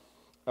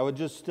I would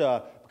just,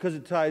 because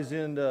it ties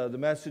into the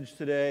message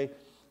today,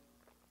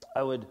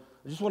 I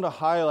just want to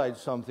highlight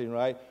something,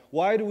 right?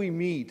 Why do we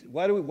meet?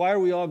 Why are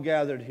we all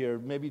gathered here?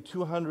 Maybe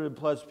 200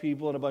 plus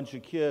people and a bunch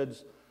of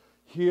kids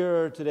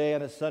here today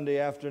on a Sunday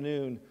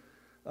afternoon.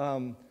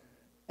 So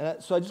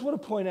I just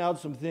want to point out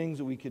some things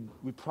that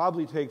we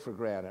probably take for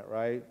granted,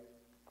 right?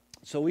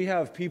 So we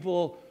have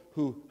people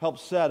who help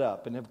set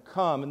up and have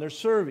come and they're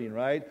serving,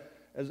 right?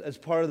 As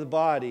part of the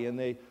body, and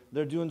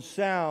they're doing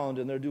sound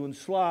and they're doing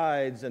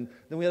slides, and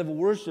then we have a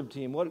worship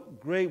team.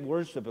 What great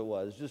worship it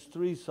was. Just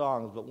 3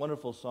 songs, but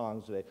wonderful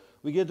songs today.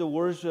 We get to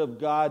worship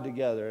God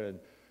together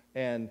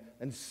and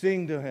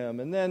sing to Him.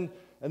 And then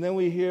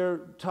we hear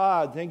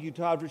Todd. Thank you,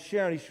 Todd, for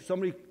sharing.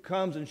 Somebody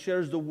comes and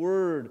shares the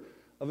word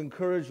of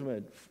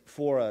encouragement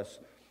for us.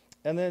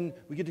 And then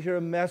we get to hear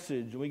a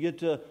message, and we get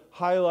to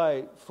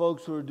highlight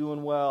folks who are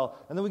doing well.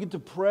 And then we get to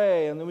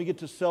pray, and then we get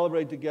to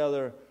celebrate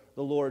together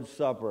the Lord's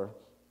Supper.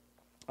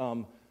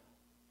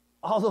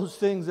 All those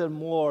things and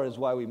more is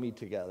why we meet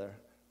together,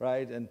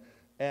 right?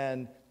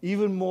 And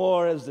even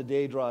more as the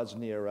day draws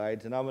near,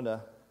 right? And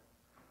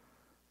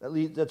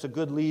that's a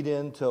good lead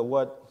in to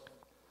what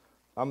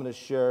I'm going to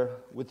share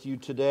with you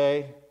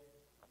today.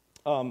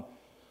 Good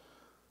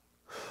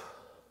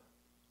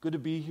to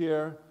be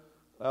here.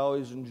 I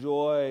always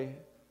enjoy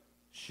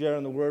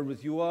sharing the word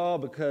with you all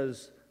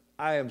because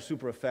I am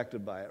super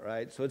affected by it,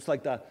 right? So it's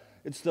like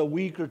it's the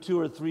week or 2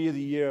 or 3 of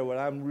the year when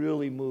I'm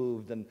really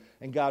moved and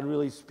God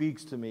really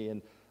speaks to me.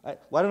 And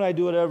why don't I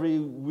do it every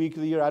week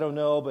of the year? I don't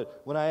know.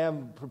 But when I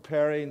am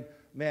preparing,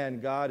 man,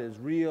 God is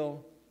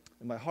real,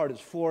 and my heart is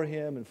for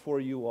Him and for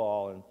you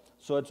all. And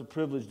so it's a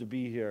privilege to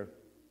be here.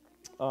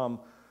 One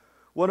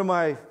of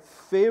my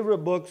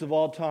favorite books of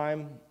all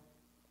time,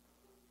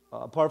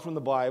 apart from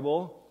the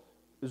Bible,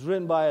 is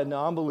written by a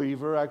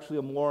non-believer, actually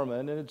a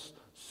Mormon, and it's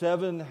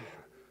 7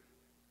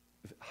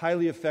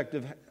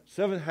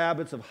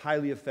 Habits of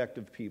Highly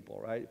Effective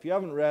People, right? If you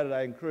haven't read it,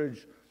 I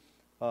encourage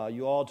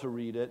you all to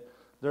read it.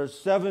 There's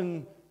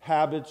 7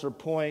 habits or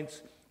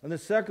points, and the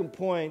second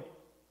point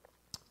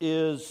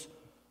is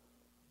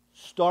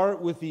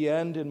start with the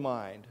end in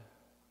mind.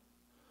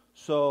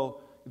 So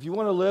if you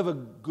want to live a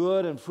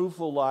good and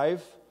fruitful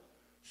life,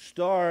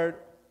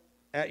 start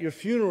at your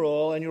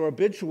funeral and your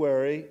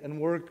obituary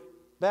and work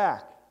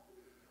back.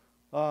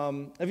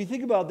 If you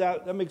think about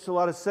that, that makes a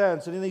lot of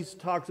sense. And then he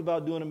talks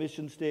about doing a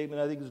mission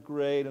statement. I think is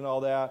great and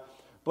all that.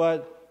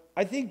 But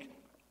I think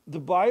the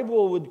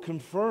Bible would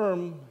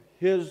confirm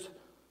his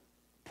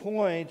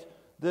point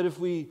that if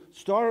we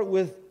start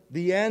with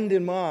the end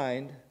in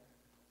mind,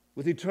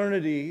 with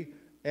eternity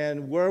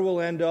and where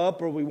we'll end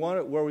up or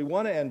where we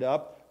want to end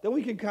up, then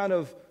we can kind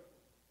of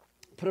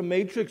put a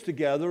matrix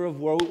together of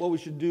what we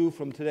should do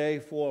from today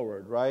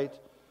forward, right?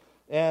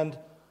 And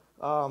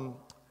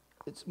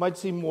it might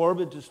seem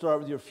morbid to start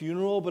with your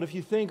funeral, but if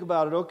you think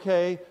about it,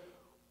 okay,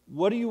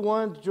 what do you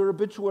want your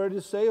obituary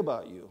to say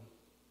about you?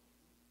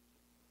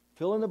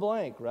 Fill in the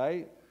blank,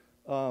 right?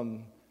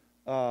 Who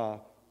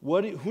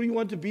do you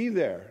want to be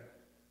there?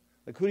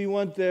 Like, who do you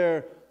want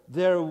there?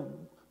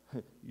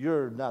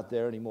 You're not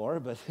there anymore,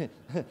 but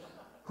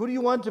who do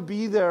you want to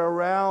be there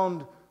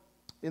around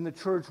in the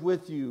church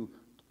with you,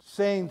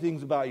 saying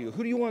things about you?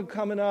 Who do you want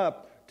coming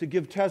up to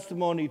give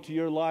testimony to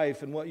your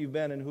life and what you've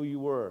been and who you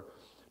were?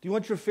 Do you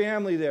want your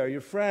family there,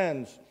 your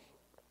friends?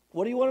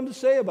 What do you want them to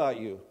say about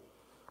you?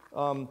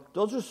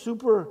 Those are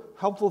super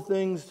helpful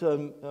things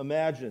to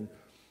imagine.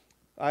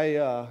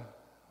 I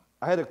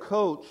had a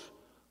coach,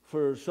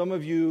 for some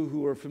of you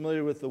who are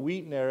familiar with the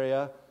Wheaton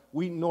area.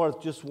 Wheaton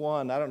North just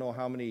won, I don't know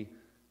how many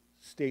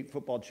state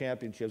football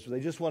championships, but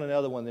they just won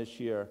another one this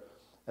year.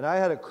 And I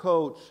had a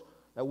coach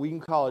at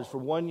Wheaton College for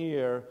 1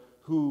 year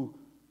who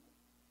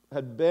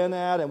had been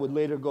at and would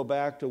later go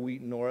back to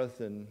Wheaton North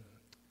and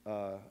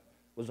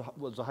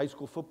was a high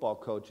school football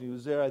coach. He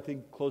was there, I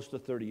think, close to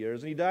 30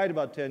 years. And he died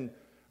about 10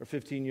 or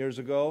 15 years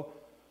ago.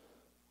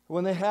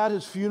 When they had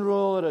his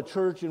funeral at a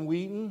church in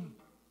Wheaton,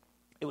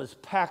 it was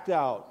packed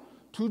out.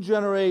 2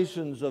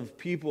 generations of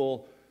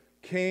people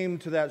came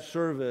to that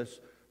service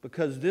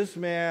because this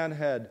man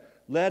had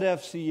led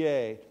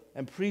FCA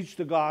and preached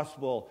the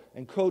gospel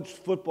and coached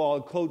football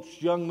and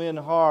coached young men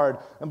hard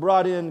and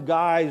brought in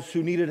guys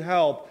who needed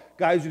help,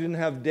 guys who didn't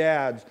have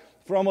dads.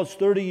 For almost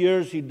 30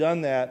 years he'd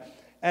done that.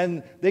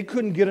 And they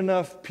couldn't get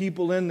enough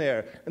people in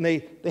there. And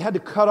they had to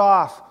cut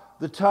off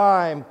the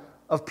time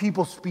of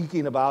people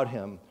speaking about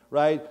him,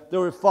 right? There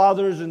were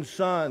fathers and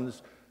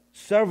sons.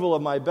 Several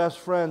of my best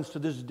friends to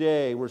this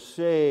day were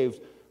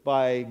saved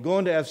by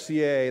going to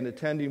FCA and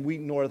attending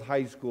Wheaton North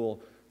High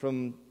School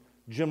from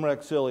Jim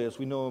Rexilius.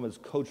 We know him as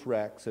Coach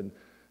Rex. And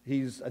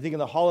he's, I think, in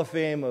the Hall of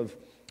Fame of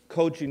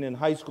coaching in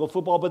high school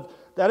football. But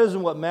that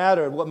isn't what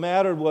mattered. What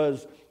mattered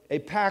was a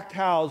packed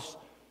house,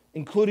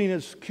 including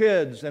his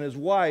kids and his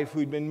wife, who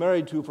he'd been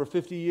married to for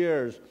 50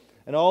 years,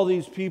 and all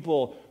these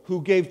people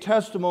who gave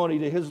testimony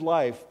to his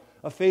life,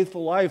 a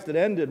faithful life that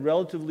ended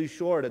relatively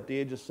short at the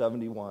age of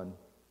 71.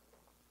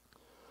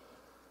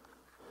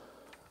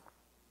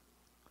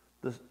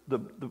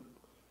 The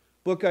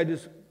book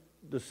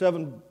the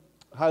 7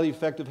 Highly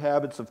Effective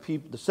Habits of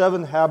People, The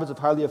 7 Habits of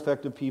Highly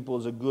Effective People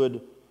is a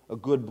good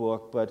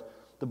book, but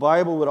the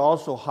Bible would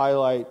also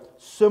highlight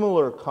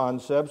similar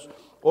concepts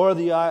or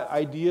the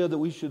idea that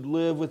we should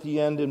live with the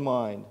end in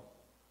mind.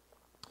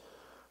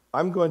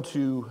 I'm going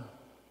to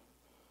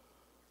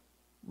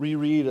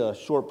reread a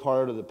short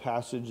part of the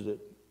passage that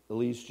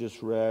Elise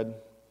just read,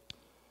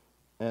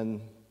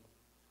 and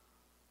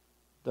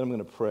then I'm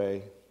going to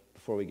pray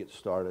before we get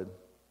started.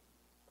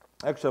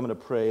 Actually, I'm going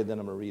to pray, then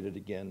I'm going to read it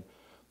again.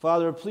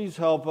 Father, please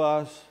help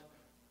us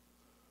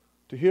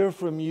to hear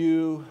from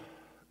you,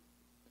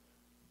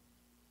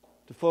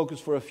 to focus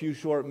for a few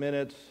short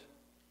minutes,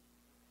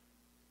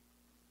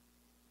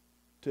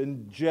 to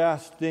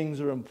ingest things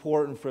that are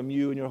important from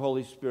you and your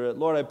Holy Spirit.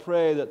 Lord, I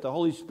pray that the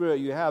Holy Spirit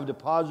you have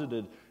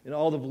deposited in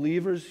all the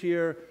believers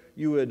here,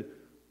 you would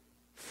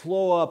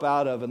flow up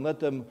out of and let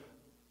them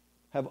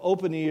have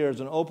open ears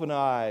and open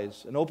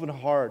eyes and open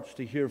hearts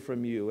to hear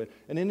from you.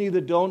 And any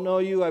that don't know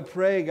you, I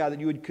pray, God, that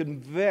you would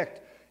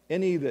convict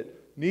any that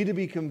need to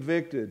be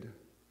convicted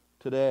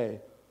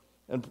today.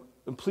 And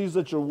please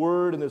let your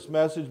word and this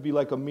message be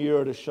like a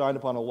mirror to shine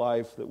upon a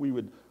life, that we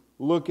would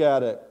look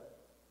at it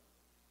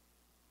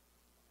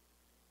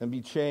and be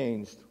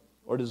changed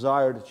or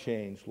desire to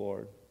change,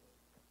 Lord.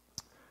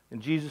 In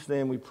Jesus'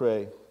 name we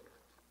pray.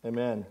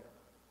 Amen.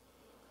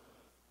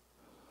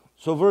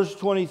 So verse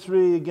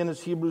 23, again,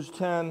 it's Hebrews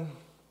 10.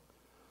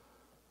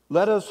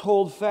 Let us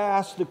hold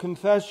fast the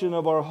confession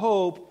of our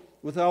hope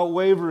without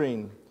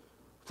wavering,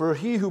 for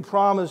he who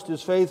promised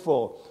is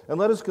faithful. And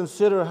let us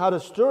consider how to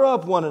stir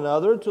up one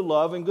another to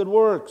love and good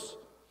works,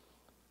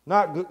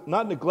 not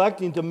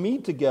neglecting to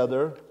meet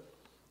together,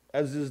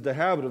 as is the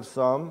habit of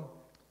some,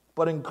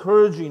 but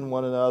encouraging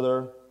one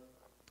another,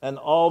 and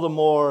all the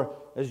more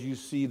as you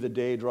see the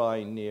day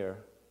drawing near.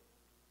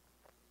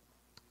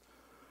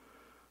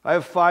 I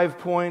have 5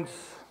 points,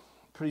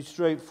 pretty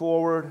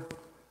straightforward,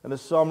 and a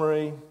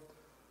summary.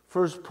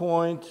 First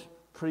point,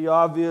 pretty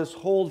obvious: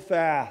 hold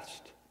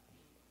fast.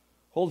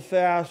 Hold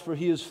fast, for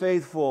he is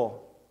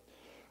faithful.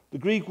 The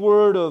Greek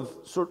word of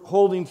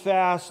holding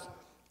fast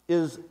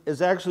is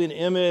actually an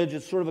image.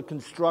 It's sort of a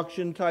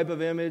construction type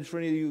of image. For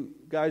any of you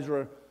guys who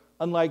are,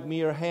 unlike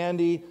me, are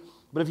handy.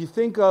 But if you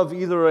think of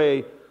either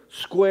a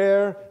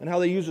square and how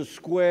they use a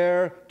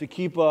square to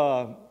keep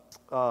a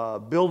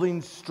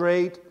building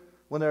straight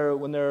when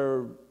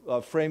they're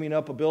framing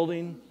up a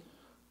building,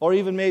 or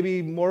even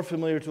maybe more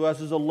familiar to us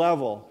is a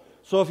level.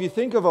 So if you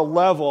think of a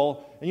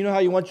level, and you know how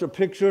you want your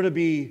picture to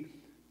be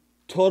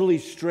totally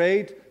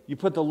straight, you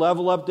put the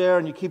level up there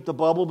and you keep the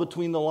bubble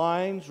between the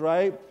lines,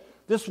 right?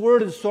 This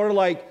word is sort of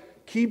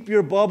like keep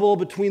your bubble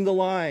between the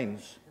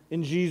lines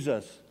in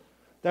Jesus.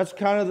 That's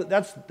kind of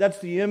that's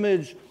the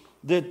image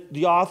that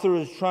the author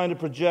is trying to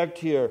project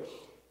here.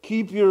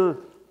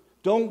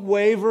 Don't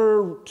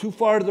waver too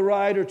far to the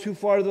right or too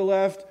far to the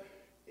left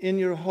in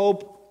your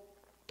hope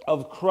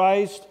of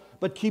Christ,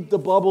 but keep the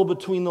bubble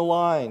between the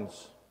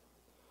lines.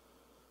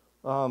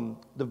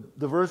 The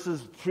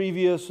verses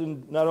previous,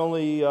 in not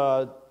only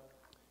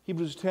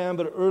Hebrews 10,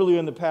 but earlier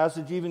in the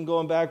passage, even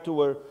going back to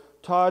where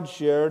Todd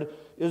shared,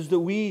 is that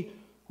we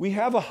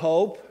have a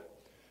hope,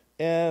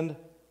 and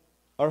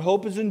our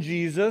hope is in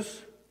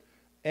Jesus,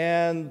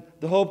 and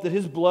the hope that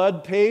his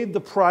blood paid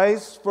the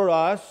price for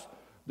us,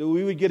 that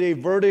we would get a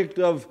verdict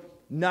of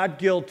not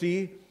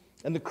guilty,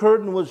 and the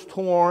curtain was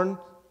torn,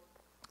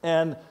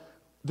 and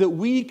that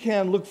we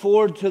can look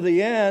forward to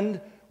the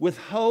end with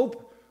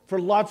hope for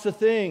lots of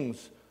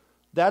things.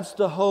 That's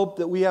the hope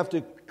that we have to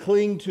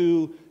cling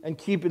to and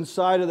keep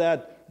inside of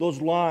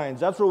those lines.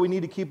 That's where we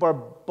need to keep our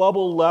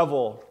bubble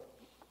level.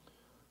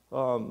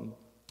 And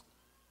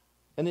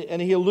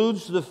he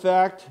alludes to the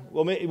fact,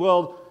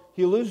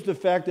 he alludes to the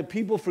fact that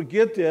people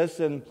forget this,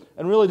 and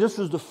really this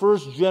was the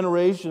first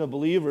generation of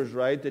believers,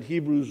 right, that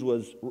Hebrews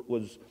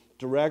was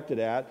directed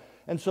at.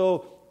 And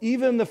so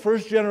even the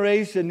first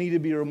generation need to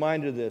be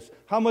reminded of this.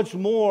 How much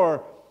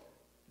more,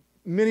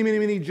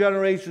 many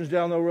generations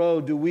down the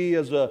road, do we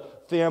as a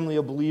family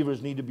of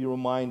believers need to be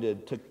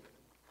reminded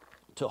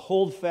to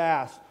hold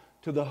fast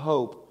to the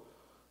hope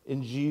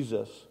in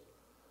Jesus,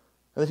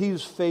 and that he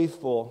is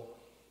faithful.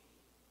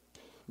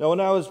 Now, when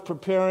I was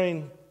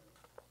preparing,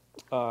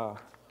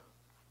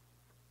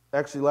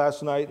 actually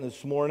last night and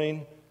this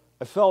morning,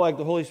 I felt like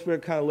the Holy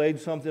Spirit kind of laid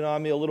something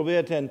on me a little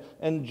bit,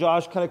 and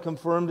Josh kind of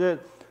confirmed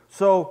it.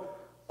 So,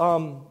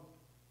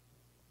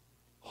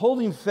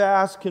 holding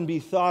fast can be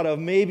thought of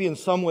maybe in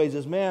some ways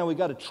as, man, we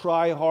got to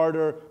try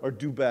harder or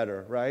do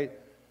better, right?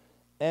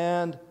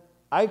 And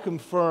I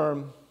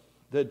confirm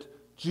that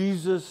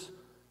Jesus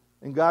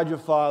and God your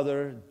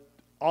Father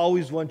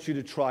always want you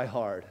to try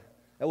hard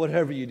at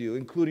whatever you do,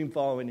 including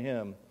following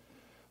him.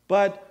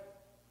 But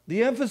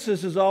the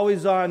emphasis is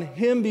always on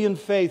him being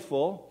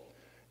faithful.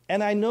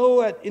 And I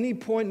know at any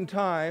point in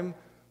time,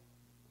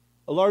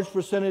 a large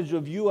percentage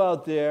of you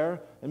out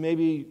there, and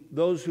maybe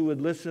those who would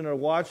listen or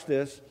watch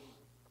this,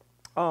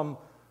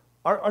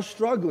 are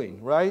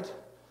struggling, right?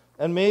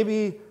 And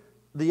maybe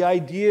the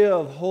idea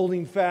of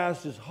holding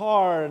fast is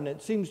hard, and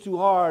it seems too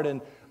hard,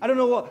 and I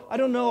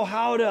don't know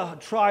how to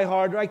try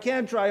harder. I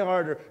can't try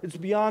harder. It's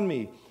beyond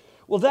me.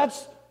 Well, I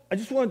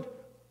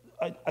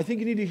think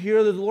you need to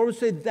hear that the Lord would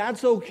say,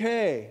 that's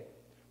okay.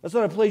 That's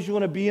not a place you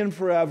want to be in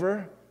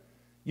forever.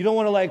 You don't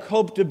want to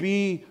hope to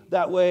be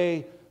that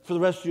way for the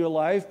rest of your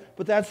life,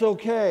 but that's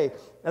okay.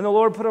 And the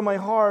Lord put on my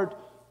heart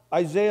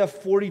Isaiah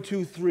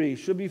 42:3.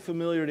 Should be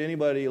familiar to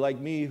anybody like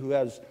me who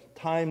has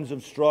times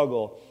of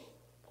struggle.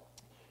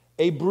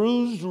 A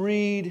bruised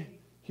reed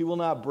he will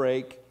not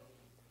break,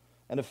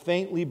 and a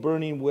faintly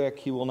burning wick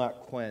he will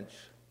not quench.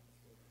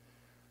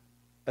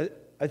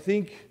 I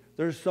think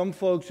there's some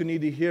folks who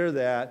need to hear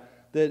that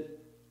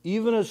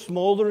even a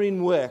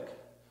smoldering wick,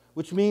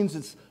 which means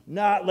it's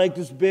not like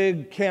this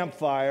big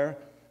campfire,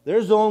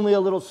 there's only a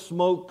little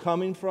smoke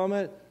coming from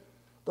it.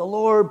 The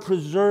Lord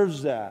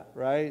preserves that,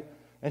 right?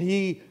 And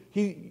He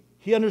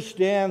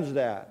understands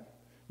that.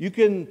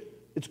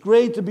 It's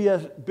great to be a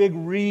big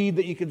reed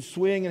that you can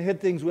swing and hit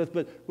things with,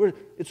 but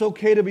it's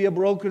okay to be a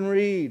broken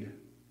reed.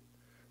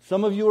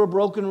 Some of you are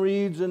broken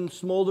reeds and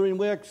smoldering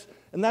wicks,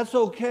 and that's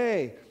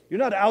okay. You're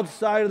not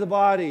outside of the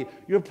body.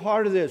 You're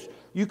part of this.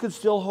 You could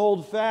still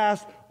hold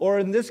fast, or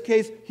in this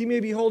case, He may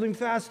be holding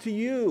fast to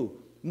you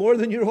more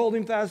than you're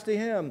holding fast to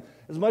Him.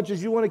 As much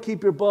as you want to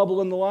keep your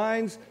bubble in the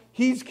lines,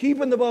 He's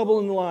keeping the bubble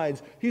in the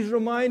lines. He's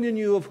reminding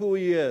you of who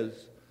He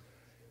is.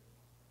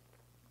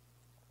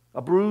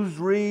 A bruised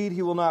reed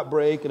He will not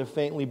break, and a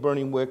faintly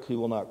burning wick He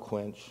will not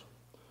quench.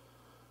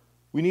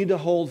 We need to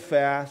hold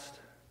fast,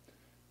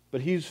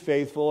 but He's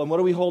faithful. And what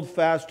do we hold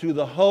fast to?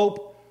 The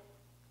hope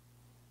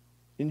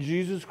in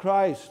Jesus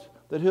Christ,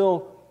 that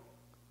He'll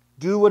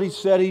do what He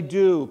said He'd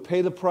do,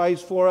 pay the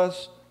price for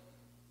us,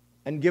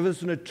 and give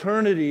us an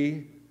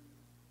eternity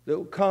that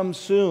will come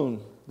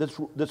soon,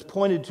 that's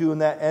pointed to in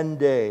that end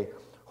day.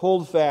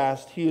 Hold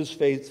fast, He is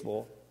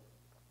faithful.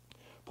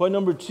 Point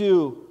number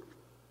 2,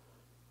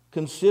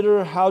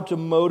 consider how to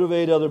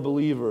motivate other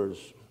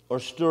believers, or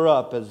stir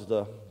up, as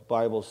the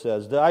Bible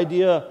says. The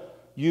idea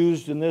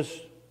used in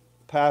this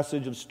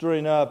passage of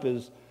stirring up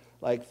is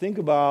think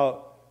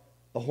about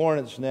a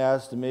hornet's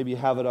nest and maybe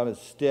have it on a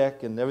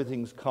stick and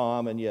everything's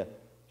calm and you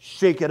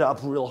shake it up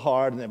real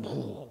hard and then,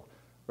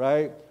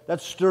 right?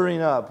 That's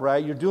stirring up,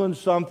 right? You're doing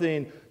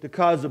something to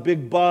cause a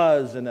big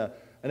buzz and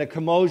a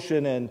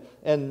commotion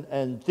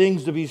and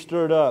things to be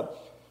stirred up.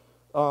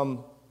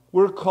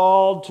 We're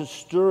called to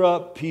stir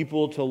up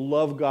people to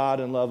love God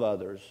and love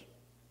others.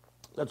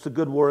 That's the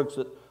good works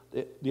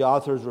that the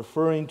author is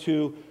referring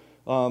to.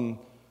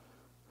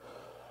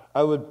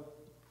 I would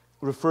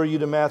refer you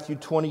to Matthew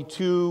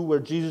 22, where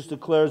Jesus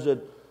declares that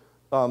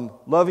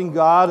loving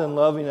God and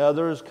loving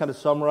others kind of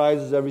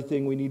summarizes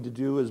everything we need to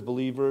do as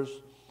believers.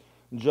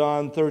 In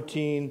John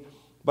 13,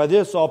 by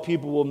this all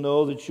people will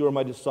know that you are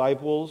my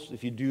disciples,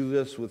 if you do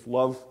this with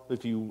love,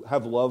 if you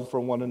have love for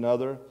one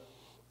another.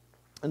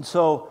 And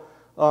so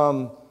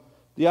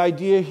the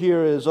idea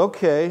here is,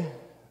 okay,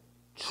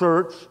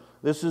 church,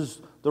 this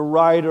is the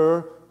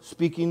writer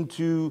speaking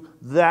to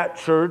that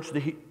church,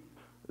 the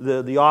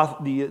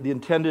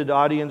intended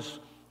audience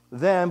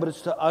then, but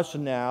it's to us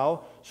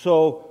now.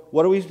 So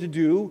what are we to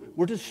do?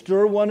 We're to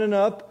stir one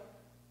another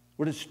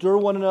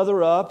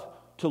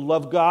up to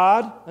love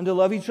God and to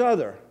love each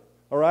other.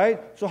 All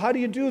right? So how do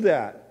you do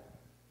that?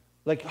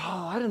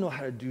 I don't know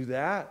how to do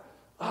that.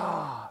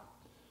 Well,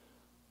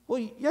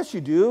 yes,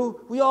 you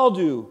do. We all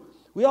do.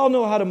 We all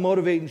know how to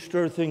motivate and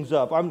stir things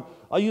up.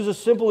 I'll use a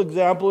simple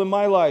example in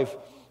my life.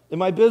 In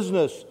my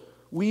business,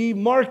 we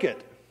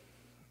market.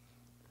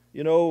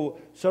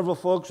 Several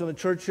folks in the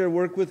church here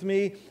work with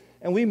me,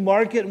 and we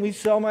market and we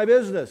sell my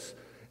business.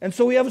 And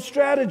so we have a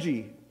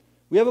strategy.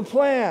 We have a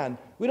plan.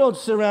 We don't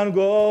sit around and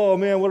go, oh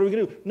man, what are we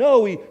going to do?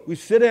 No, we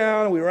sit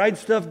down and we write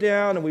stuff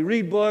down and we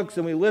read books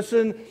and we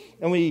listen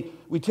and we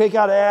take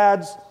out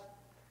ads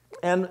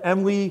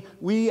and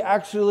we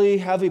actually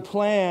have a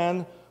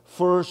plan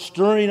for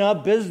stirring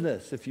up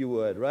business, if you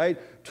would, right?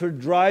 To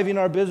driving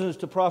our business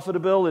to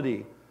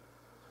profitability.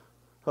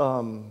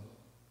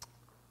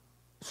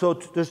 So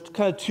there's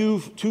kind of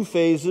two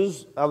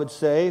phases, I would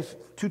say,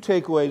 2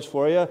 takeaways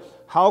for you.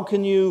 How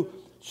can you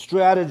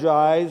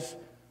strategize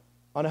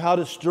on how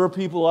to stir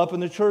people up in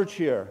the church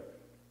here?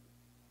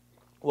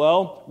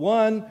 Well,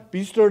 1,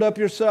 be stirred up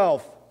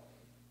yourself.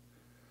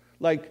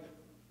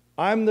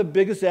 I'm the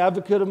biggest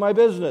advocate of my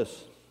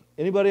business.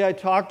 Anybody I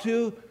talk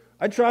to,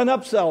 I try and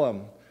upsell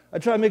them. I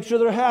try and make sure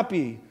they're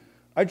happy.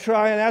 I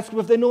try and ask them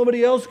if they know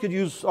anybody else could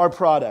use our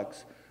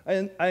products.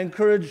 I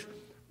encourage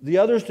the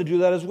others to do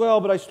that as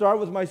well, but I start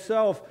with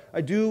myself.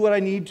 I do what I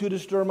need to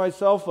stir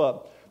myself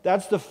up.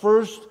 That's the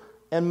first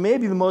and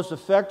maybe the most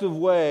effective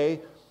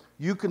way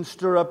you can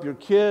stir up your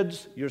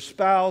kids, your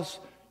spouse,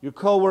 your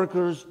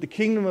coworkers, the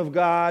kingdom of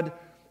God,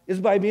 is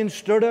by being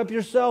stirred up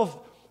yourself,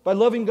 by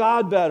loving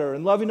God better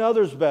and loving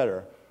others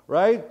better,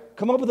 right?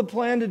 Come up with a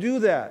plan to do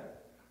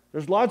that.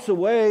 There's lots of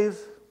ways,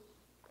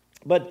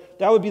 but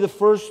that would be the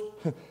first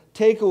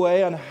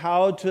takeaway on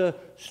how to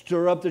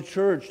stir up the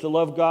church, to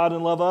love God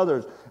and love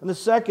others. And the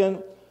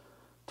second,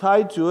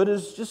 tied to it,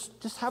 is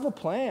just have a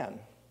plan.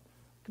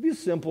 It could be a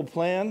simple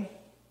plan.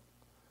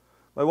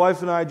 My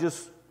wife and I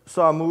just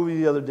saw a movie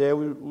the other day.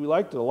 We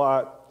liked it a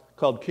lot,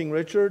 called King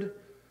Richard,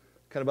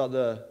 kind of about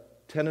the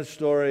tennis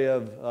story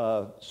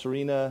of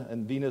Serena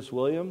and Venus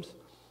Williams.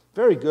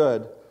 Very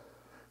good.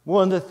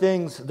 One of the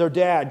things, their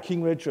dad,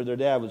 King Richard, their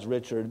dad was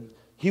Richard.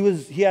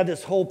 He had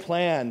this whole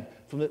plan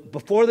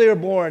before they were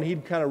born.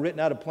 He'd kind of written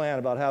out a plan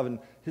about having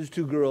his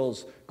two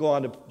girls go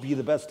on to be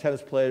the best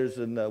tennis players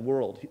in the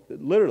world.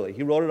 Literally,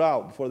 he wrote it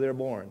out before they were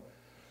born.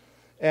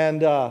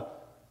 And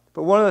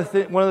but one of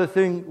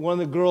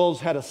the girls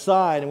had a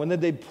sign, and when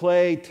they'd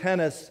play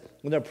tennis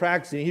when they're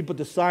practicing, he'd put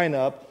the sign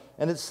up,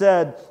 and it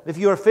said, if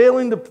you are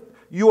failing to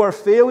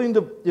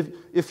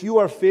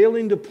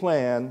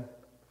plan,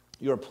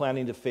 you are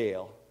planning to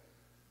fail.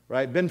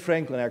 Right? Ben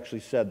Franklin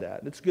actually said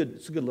that. It's good.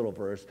 It's a good little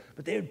verse.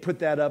 But they would put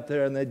that up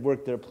there and they'd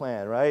work their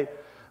plan, right?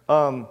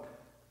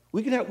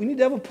 We need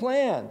to have a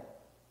plan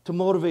to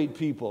motivate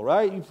people,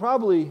 right? If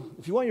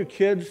you want your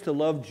kids to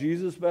love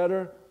Jesus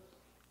better,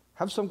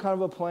 have some kind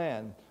of a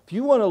plan. If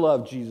you want to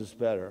love Jesus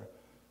better,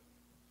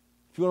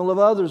 if you want to love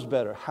others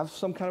better, have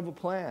some kind of a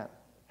plan.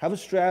 Have a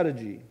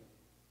strategy.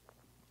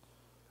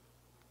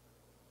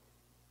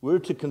 We're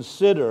to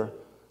consider,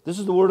 this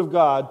is the Word of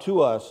God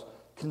to us,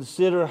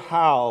 consider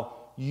how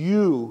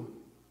you,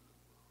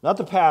 not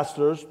the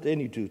pastors, they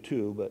need to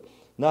too, but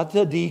not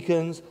the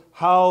deacons,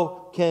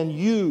 how can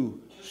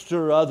you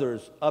stir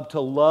others up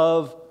to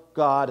love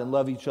God and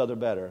love each other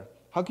better?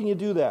 How can you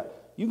do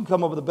that? You can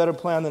come up with a better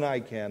plan than I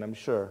can, I'm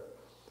sure.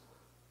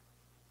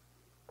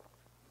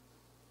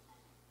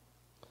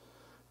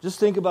 Just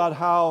think about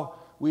how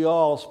we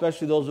all,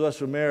 especially those of us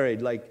who are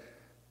married,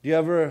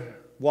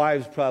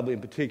 wives probably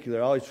in particular,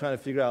 are always trying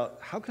to figure out,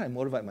 how can I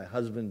motivate my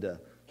husband to,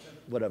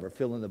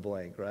 fill in the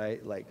blank,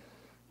 right? Like,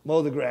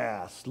 mow the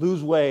grass,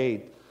 lose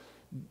weight,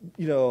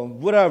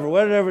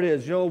 whatever it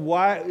is.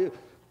 Why?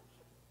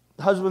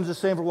 Husbands, the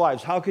same for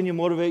wives. How can you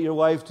motivate your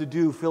wife to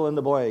do fill in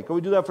the blank? Or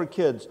we do that for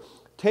kids.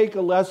 Take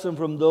a lesson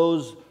from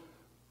those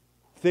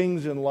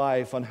things in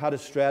life on how to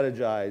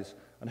strategize,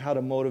 on how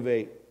to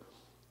motivate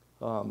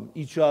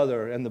each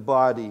other and the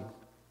body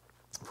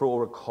for what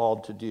we're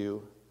called to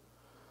do.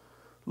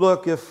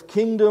 Look, if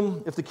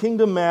the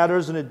kingdom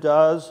matters, and it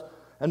does,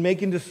 and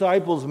making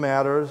disciples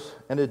matters,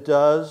 and it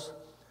does,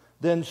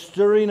 then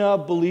stirring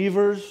up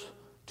believers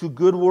to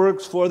good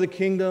works for the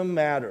kingdom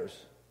matters.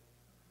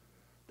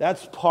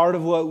 That's part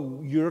of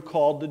what you're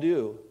called to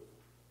do.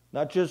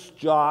 Not just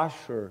Josh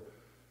or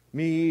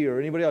me or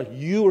anybody else.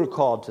 You are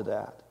called to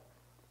that.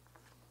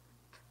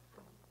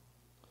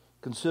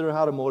 Consider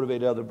how to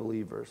motivate other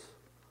believers.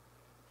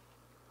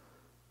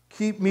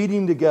 Keep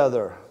meeting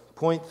together.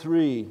 Point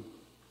 3.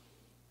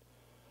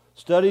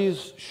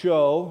 Studies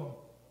show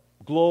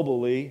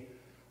globally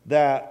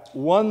that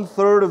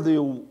 1/3 of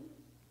the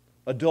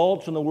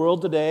adults in the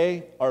world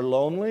today are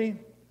lonely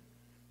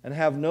and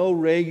have no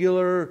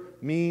regular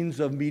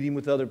means of meeting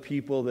with other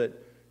people that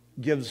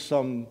gives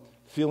some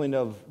feeling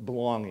of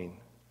belonging.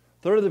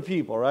 1/3 of the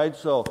people, right?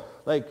 So,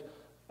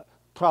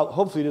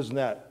 hopefully it isn't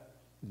that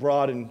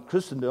broad in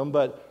Christendom,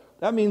 but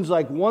that means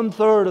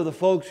 1/3 of the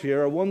folks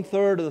here, or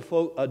 1/3 of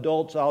the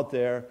adults out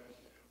there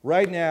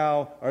right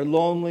now are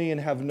lonely and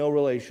have no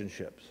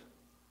relationships,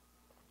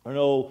 or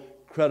no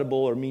credible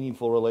or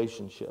meaningful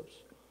relationships.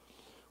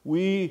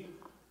 We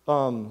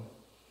weren't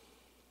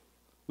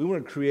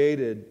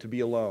created to be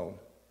alone.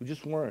 We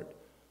just weren't.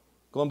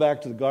 Going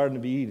back to the Garden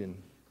of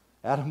Eden,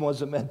 Adam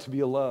wasn't meant to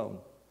be alone.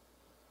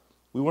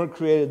 We weren't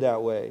created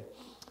that way.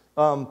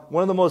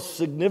 One of the most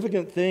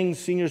significant things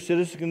senior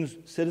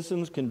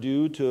citizens can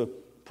do to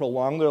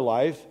prolong their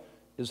life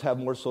is have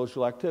more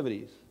social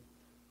activities.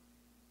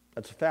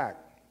 That's a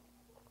fact.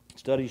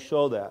 Studies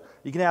show that.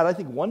 You can add, I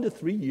think, 1 to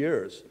 3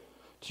 years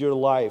to your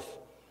life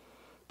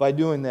by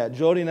doing that.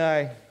 Jody and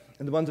I,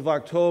 in the month of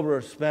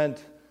October,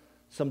 spent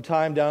some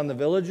time down in the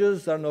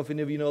villages. I don't know if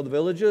any of you know the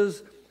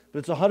villages, but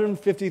it's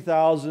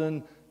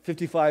 150,000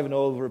 55 and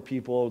over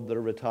people that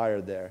are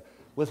retired there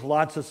with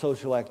lots of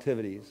social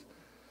activities.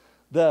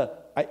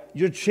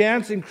 Your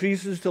chance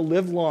increases to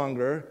live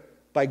longer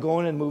by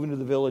going and moving to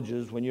the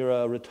villages when you're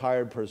a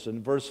retired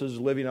person versus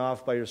living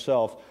off by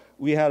yourself.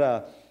 We had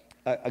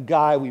a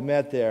guy we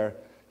met there.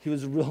 He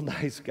was a real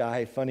nice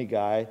guy, funny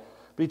guy.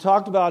 But he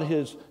talked about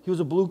he was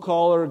a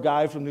blue-collar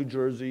guy from New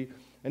Jersey,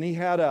 and he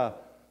had a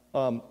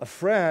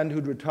friend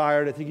who'd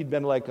retired. I think he'd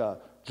been like a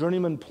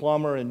journeyman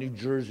plumber in New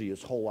Jersey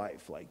his whole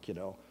life,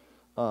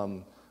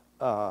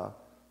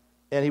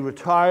 and he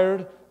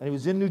retired, and he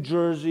was in New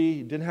Jersey.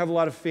 He didn't have a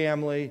lot of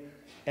family,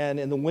 and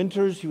in the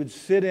winters he would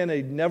sit in, and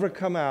he'd never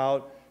come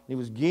out, and he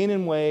was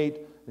gaining weight,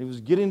 and he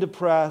was getting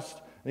depressed,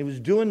 and he was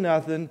doing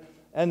nothing,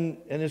 and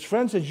his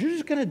friend said, "You're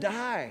just going to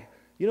die.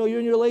 You're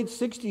in your late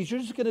 60s.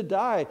 You're just going to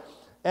die."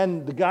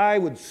 And the guy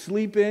would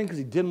sleep in because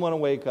he didn't want to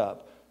wake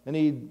up. And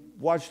he'd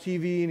watch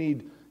TV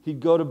and he'd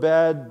go to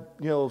bed,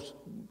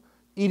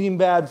 eating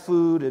bad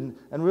food and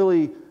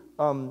really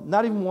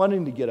not even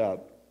wanting to get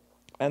up.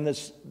 And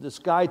this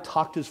guy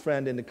talked his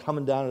friend into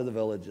coming down to the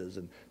villages.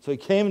 And so he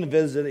came to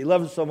visit. He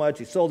loved it so much.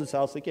 He sold his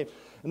house. He came.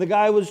 And the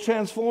guy was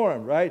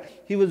transformed, right?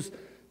 He was,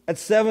 at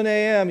 7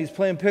 a.m., he's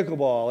playing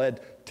pickleball.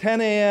 At 10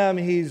 a.m.,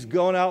 he's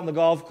going out in the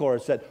golf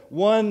course. At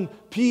 1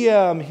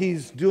 p.m.,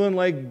 he's doing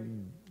like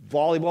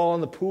volleyball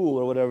in the pool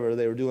or whatever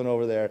they were doing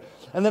over there.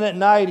 And then at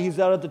night, he's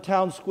out at the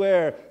town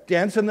square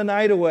dancing the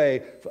night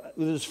away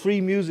with his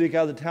free music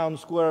out of the town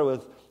square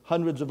with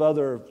hundreds of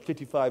other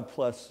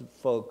 55-plus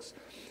folks.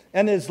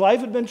 And his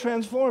life had been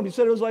transformed. He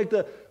said it was like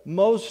the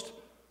most,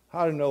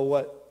 I don't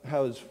know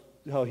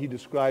how he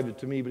described it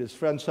to me, but his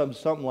friend said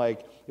something like,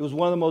 it was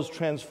one of the most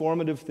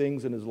transformative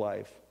things in his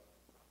life.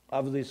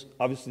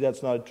 Obviously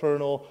that's not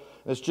eternal.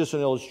 It's just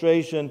an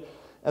illustration.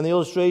 And the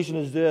illustration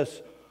is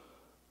this,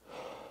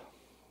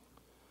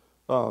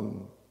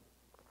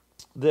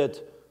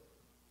 that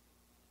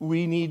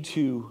we need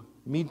to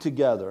meet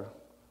together.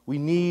 We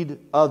need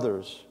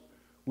others.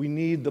 We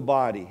need the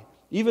body.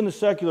 Even the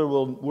secular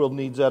world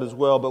needs that as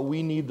well, but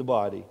we need the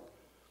body.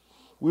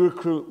 We were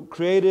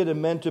created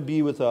and meant to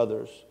be with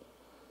others.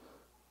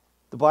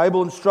 The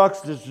Bible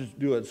instructs us to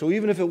do it. So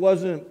even if it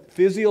wasn't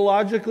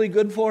physiologically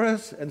good for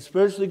us and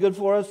spiritually good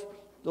for us,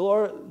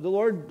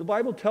 the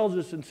Bible tells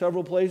us in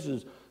several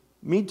places,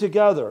 meet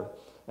together.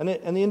 And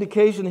the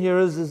indication here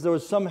is there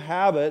was some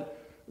habit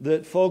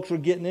that folks were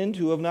getting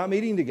into of not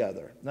meeting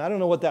together. Now, I don't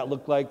know what that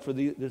looked like for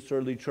this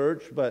early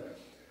church, but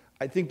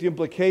I think the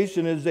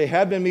implication is they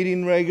had been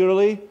meeting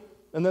regularly,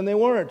 and then they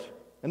weren't.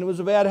 And it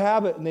was a bad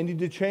habit, and they need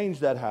to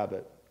change that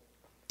habit.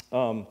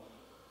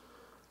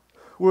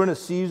 We're in a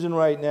season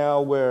right now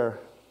where,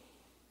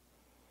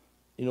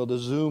 the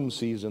Zoom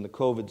season, the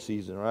COVID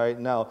season, right?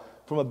 Now,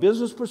 from a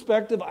business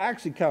perspective, I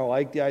actually kind of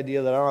like the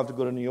idea that I don't have to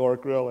go to New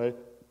York, really.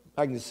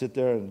 I can just sit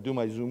there and do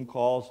my Zoom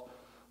calls.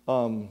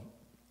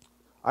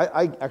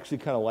 I actually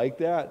kind of like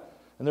that,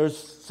 and there's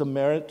some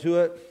merit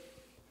to it.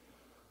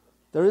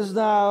 There is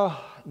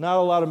not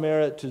a lot of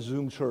merit to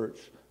Zoom church,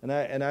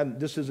 and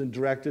this isn't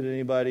directed at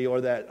anybody,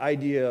 or that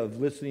idea of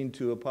listening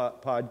to a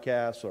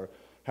podcast or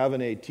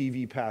having a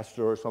TV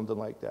pastor or something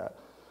like that.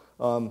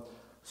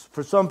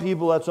 For some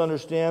people, that's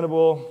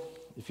understandable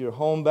if you're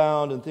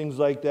homebound and things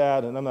like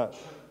that, and I'm not.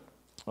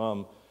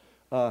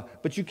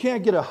 But you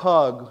can't get a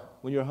hug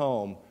when you're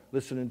home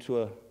listening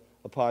to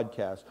a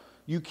podcast.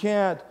 You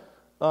can't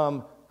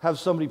have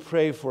somebody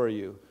pray for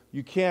you.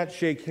 You can't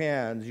shake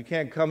hands. You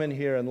can't come in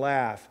here and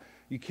laugh.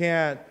 You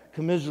can't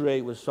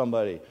commiserate with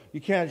somebody.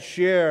 You can't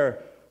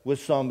share with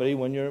somebody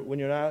when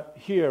you're not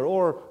here,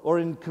 or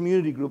in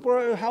community group,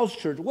 or a house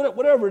church,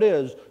 whatever it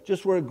is,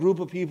 just where a group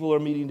of people are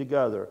meeting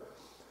together.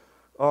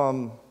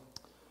 I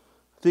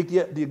think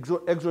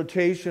the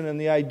exhortation and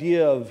the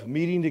idea of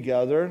meeting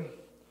together,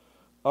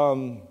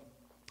 I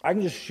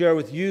can just share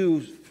with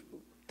you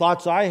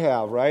thoughts I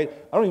have, right?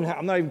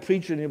 I'm not even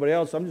preaching to anybody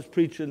else. I'm just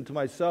preaching to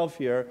myself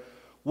here.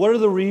 What are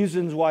the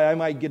reasons why I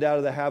might get out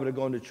of the habit of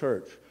going to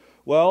church?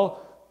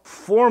 Well,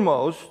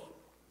 foremost,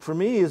 for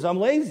me, is I'm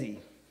lazy.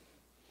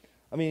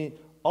 I mean,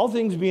 all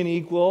things being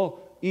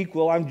equal,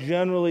 I'm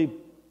generally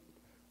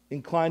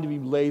inclined to be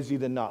lazy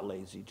than not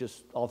lazy,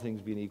 just all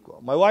things being equal.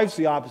 My wife's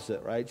the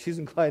opposite, right? She's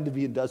inclined to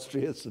be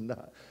industrious and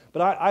not.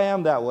 But I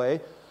am that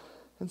way.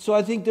 And so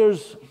I think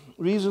there's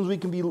reasons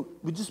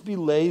we just be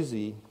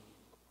lazy.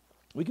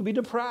 We can be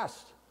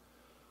depressed.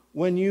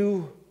 When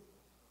you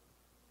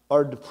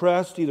are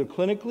depressed either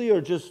clinically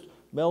or just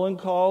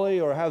melancholy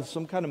or have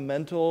some kind of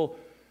mental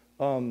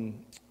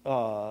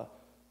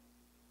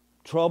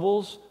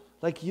troubles,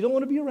 like you don't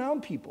want to be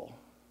around people,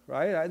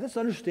 right? That's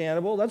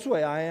understandable. That's the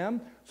way I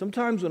am.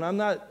 Sometimes when I'm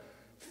not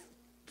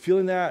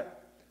feeling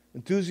that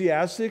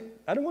enthusiastic,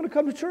 I don't want to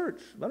come to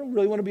church. I don't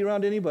really want to be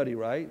around anybody,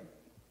 right?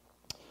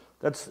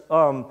 That's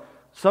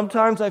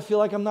sometimes I feel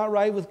like I'm not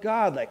right with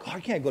God. Like, I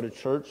can't go to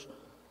church.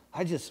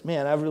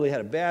 I've really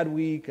had a bad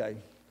week. I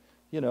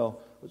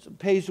was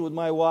impatient with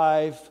my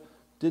wife,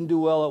 didn't do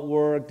well at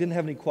work, didn't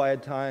have any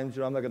quiet times.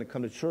 I'm not going to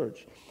come to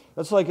church.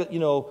 That's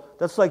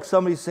like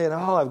somebody saying,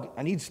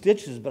 I need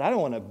stitches, but I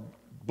don't want to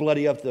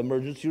bloody up the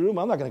emergency room.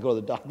 I'm not going to go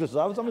to the doctor's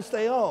office. I'm going to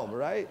stay home,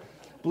 right?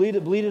 Bleed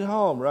at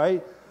home,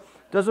 right?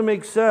 Doesn't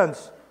make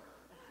sense.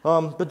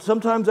 But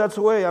sometimes that's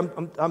the way.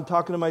 I'm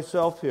talking to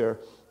myself here.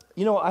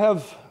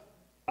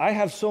 I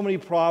have so many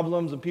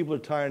problems, and people are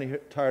tired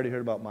to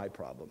hear about my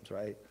problems,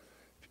 right?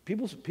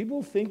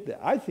 People think that.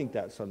 I think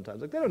that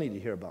sometimes. Like, they don't need to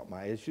hear about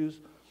my issues.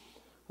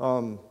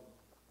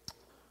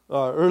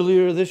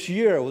 Earlier this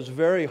year, it was a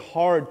very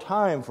hard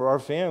time for our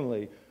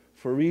family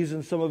for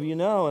reasons some of you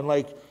know. And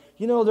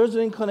there's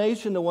an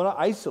inclination to want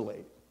to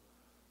isolate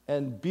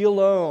and be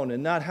alone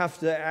and not have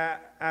to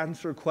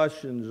answer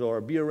questions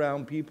or be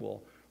around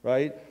people,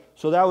 right?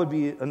 So that would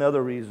be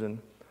another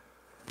reason.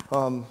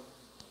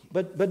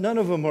 But none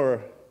of them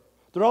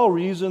they're all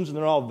reasons and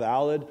they're all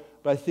valid.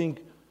 But I think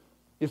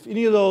if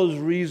any of those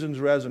reasons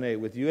resonate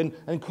with you,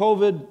 and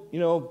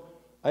COVID,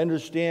 I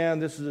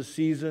understand this is a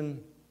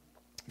season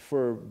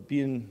for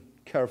being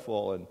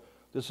careful, and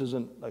this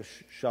isn't a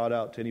shout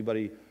out to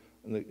anybody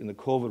in the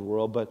COVID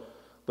world,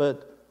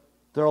 but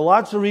there are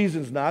lots of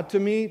reasons not to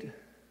meet,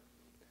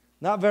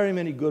 not very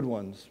many good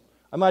ones.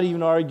 I might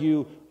even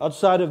argue,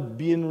 outside of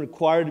being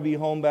required to be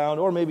homebound,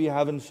 or maybe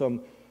having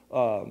some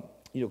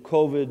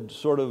COVID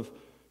sort of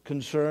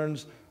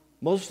concerns,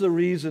 most of the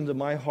reasons in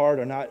my heart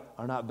are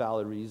not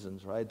valid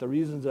reasons, right? The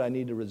reasons that I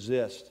need to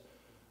resist,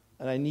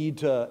 and I need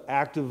to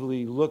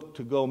actively look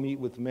to go meet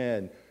with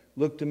men,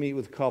 look to meet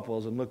with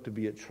couples, and look to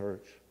be at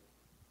church.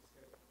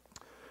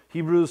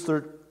 Hebrews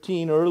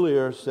 13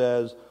 earlier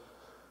says,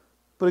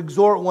 "But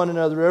exhort one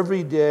another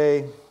every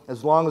day,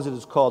 as long as it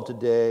is called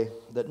today,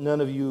 that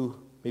none of you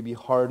may be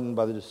hardened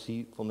by the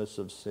deceitfulness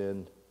of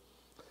sin."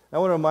 I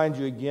want to remind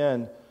you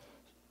again,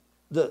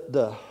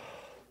 the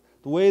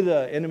way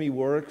the enemy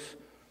works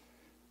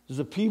is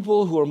the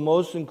people who are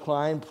most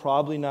inclined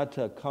probably not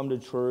to come to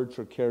church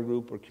or care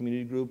group or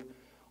community group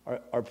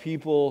are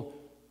people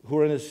who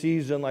are in a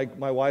season like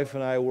my wife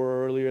and I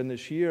were earlier in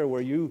this year,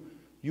 where you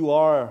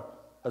are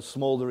a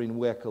smoldering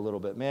wick a little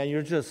bit. Man,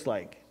 you're just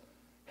like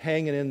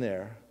hanging in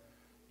there.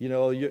 You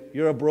know,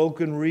 you're a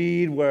broken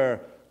reed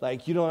where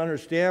like you don't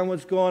understand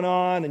what's going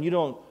on, and you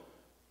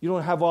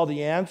don't have all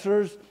the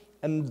answers.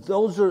 And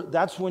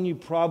that's when you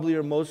probably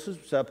are most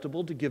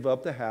susceptible to give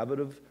up the habit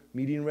of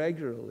meeting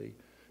regularly.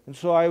 And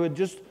so I would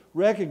just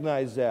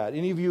recognize that.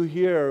 Any of you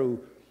here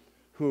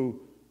who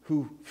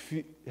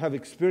have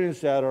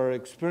experienced that or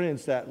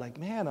experienced that, like,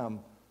 man, I'm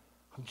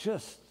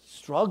just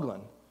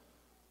struggling.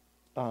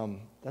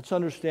 That's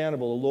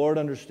understandable. The Lord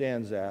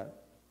understands that.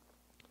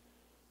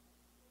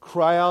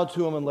 Cry out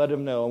to Him and let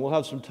Him know. And we'll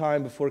have some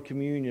time before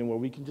communion where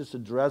we can just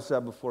address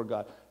that before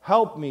God.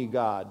 Help me,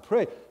 God.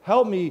 Pray.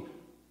 Help me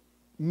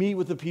meet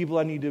with the people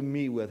I need to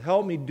meet with.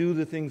 Help me do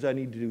the things I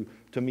need to do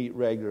to meet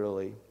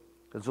regularly,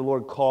 as the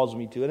Lord calls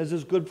me to. And this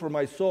is good for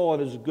my soul,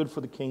 and this is good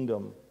for the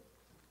kingdom.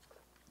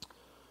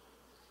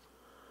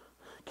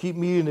 Keep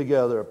meeting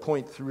together,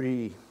 point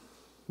 3.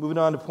 Moving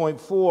on to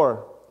point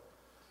 4.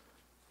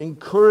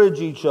 Encourage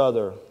each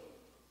other.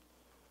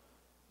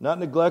 Not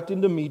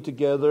neglecting to meet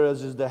together,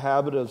 as is the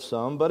habit of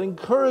some, but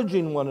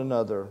encouraging one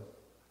another.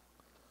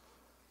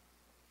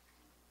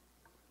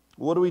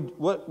 What do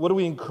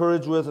we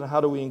encourage with, and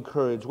how do we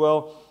encourage?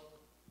 Well,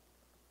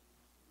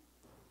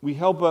 we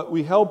help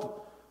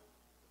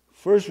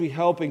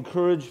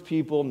encourage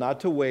people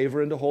not to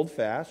waver and to hold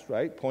fast,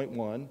 right? Point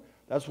 1.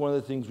 That's one of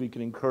the things we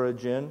can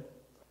encourage in.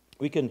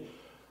 We can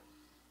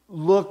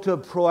look to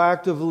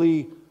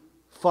proactively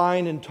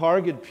find and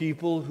target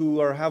people who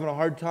are having a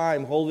hard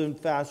time holding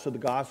fast to the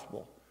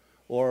gospel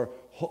or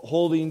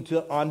holding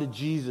on to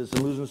Jesus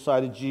and losing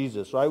sight of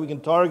Jesus, right? We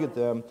can target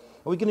them,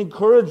 and we can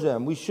encourage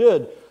them. We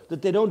should,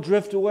 that they don't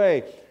drift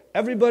away.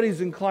 Everybody's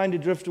inclined to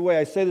drift away.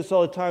 I say this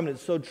all the time, and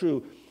it's so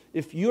true.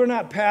 If you're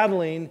not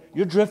paddling,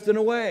 you're drifting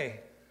away.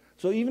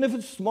 So even if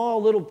it's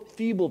small, little,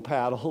 feeble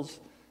paddles,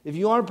 if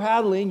you aren't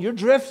paddling, you're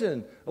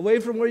drifting away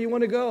from where you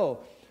want to go.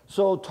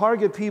 So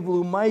target people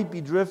who might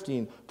be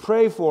drifting.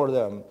 Pray for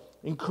them.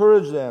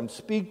 Encourage them.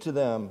 Speak to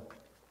them.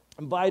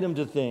 Invite them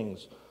to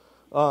things.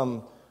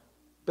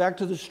 Back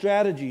to the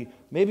strategy.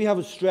 Maybe have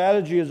a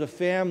strategy as a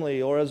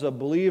family or as a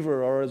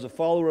believer or as a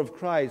follower of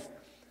Christ.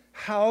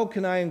 How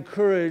can I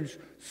encourage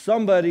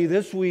somebody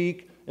this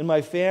week in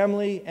my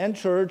family and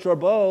church or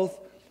both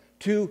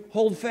to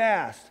hold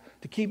fast,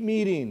 to keep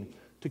meeting,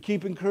 to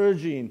keep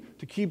encouraging,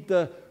 to keep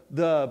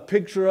the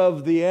picture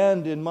of the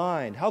end in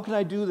mind? How can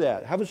I do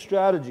that? Have a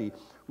strategy.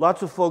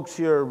 Lots of folks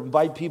here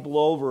invite people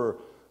over,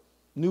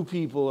 new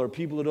people or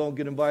people who don't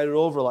get invited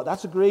over a lot.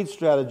 That's a great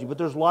strategy, but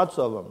there's lots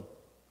of them.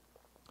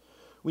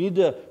 We need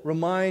to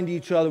remind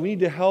each other. We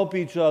need to help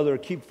each other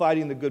keep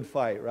fighting the good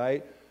fight,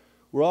 right?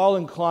 We're all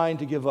inclined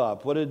to give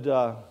up. What did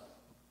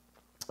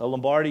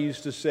Lombardi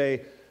used to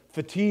say?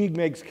 Fatigue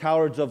makes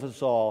cowards of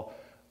us all.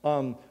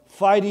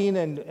 Fighting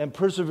and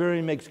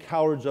persevering makes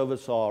cowards of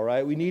us all,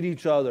 right? We need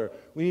each other.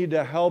 We need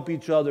to help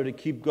each other to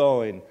keep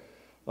going.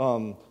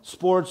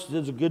 Sports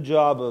does a good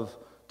job of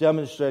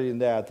demonstrating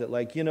that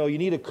like, you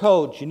need a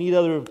coach, you need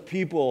other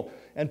people,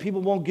 and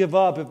people won't give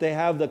up if they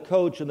have the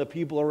coach and the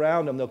people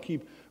around them. They'll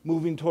keep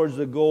moving towards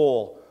the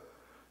goal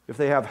if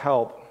they have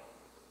help.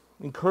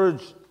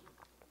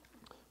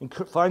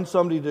 Find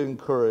somebody to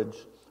encourage.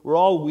 We're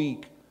all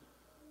weak.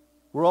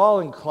 We're all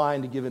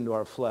inclined to give into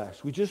our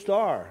flesh. We just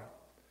are.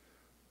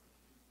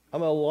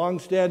 I'm a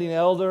long-standing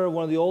elder,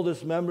 one of the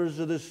oldest members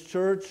of this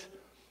church,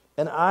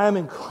 and I'm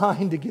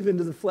inclined to give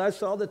into the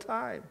flesh all the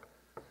time.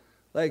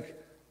 Like,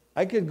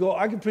 I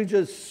could preach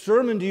a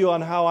sermon to you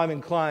on how I'm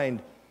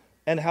inclined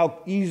and how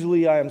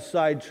easily I am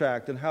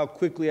sidetracked and how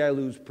quickly I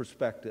lose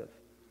perspective.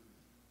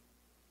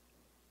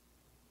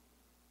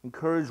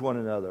 Encourage one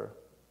another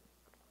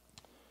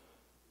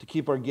to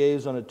keep our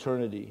gaze on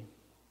eternity.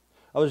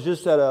 I was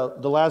just at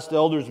the last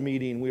elders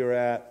meeting we were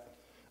at.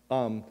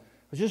 I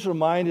was just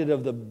reminded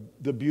of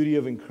the beauty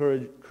of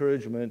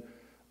encouragement.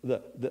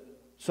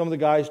 Some of the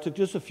guys took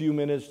just a few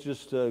minutes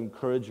just to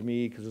encourage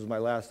me because it was my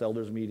last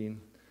elders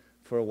meeting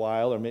for a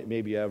while, or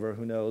maybe ever,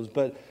 who knows.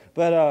 But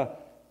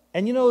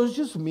it was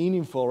just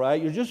meaningful,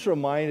 right? You're just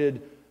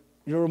reminded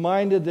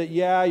that,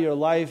 yeah, your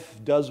life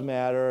does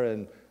matter,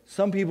 and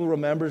some people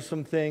remember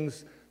some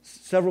things.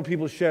 Several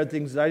people shared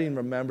things that I didn't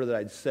remember that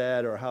I'd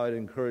said or how I'd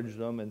encouraged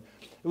them, and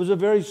it was a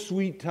very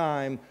sweet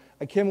time.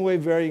 I came away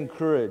very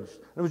encouraged.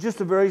 It was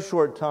just a very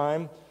short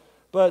time,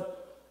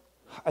 but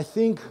I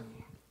think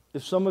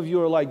if some of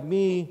you are like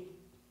me,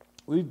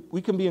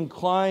 we can be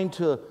inclined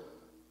to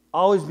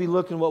always be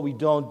looking at what we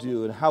don't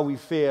do and how we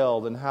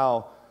failed and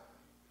how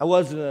I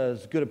wasn't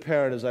as good a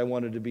parent as I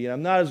wanted to be, and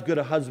I'm not as good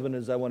a husband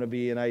as I want to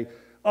be, and I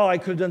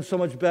could have done so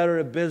much better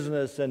at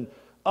business, and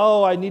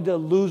I need to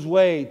lose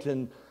weight,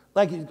 and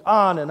like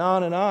on and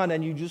on and on,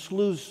 and you just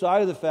lose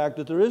sight of the fact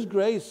that there is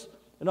grace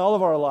in all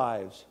of our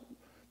lives,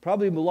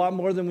 probably a lot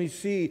more than we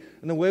see,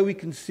 and the way we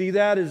can see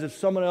that is if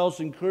someone else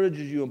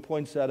encourages you and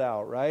points that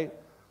out, right?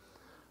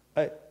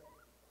 I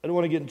don't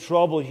want to get in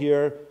trouble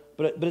here,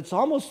 but it's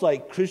almost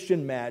like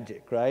Christian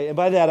magic, right? And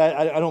by that,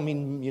 I don't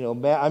mean,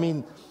 I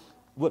mean,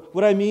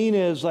 what I mean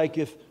is like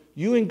if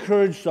you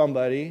encourage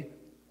somebody,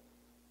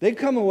 they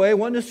come away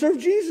wanting to serve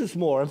Jesus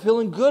more and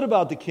feeling good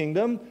about the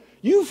kingdom.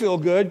 You feel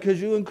good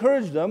because you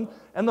encouraged them,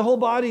 and the whole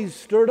body's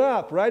stirred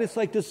up, right? It's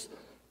like this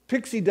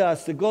pixie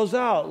dust that goes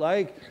out.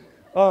 Like,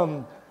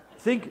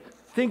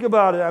 think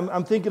about it.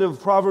 I'm thinking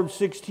of Proverbs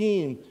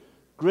 16.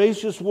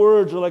 Gracious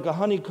words are like a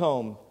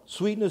honeycomb,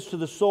 sweetness to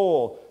the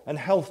soul, and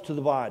health to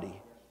the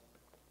body.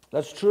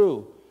 That's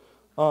true.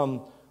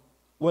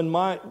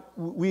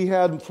 We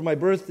had, for my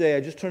birthday,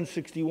 I just turned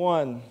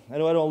 61. I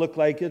know I don't look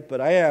like it,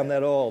 but I am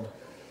that old.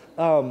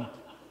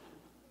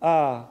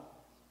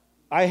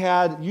 I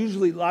had,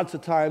 usually lots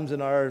of times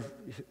in our,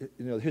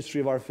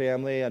 history of our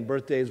family on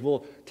birthdays,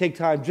 we'll take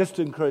time just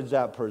to encourage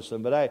that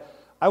person. But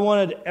I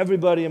wanted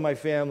everybody in my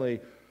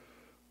family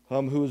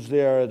who was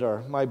there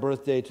at my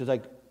birthday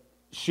to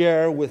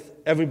share with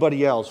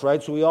everybody else,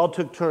 right? So we all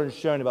took turns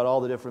sharing about all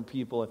the different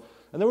people.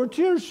 And there were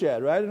tears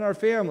shed, right, in our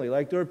family.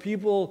 Like there were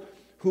people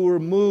who were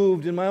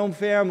moved in my own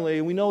family,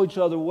 and we know each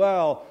other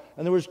well.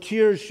 And there was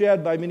tears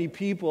shed by many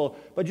people,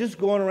 but just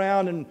going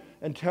around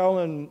and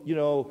telling,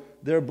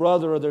 their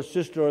brother or their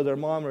sister or their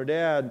mom or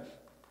dad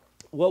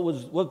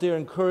what they're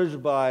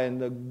encouraged by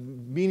and the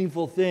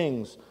meaningful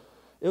things.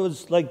 It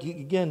was like,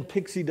 again,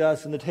 pixie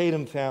dust in the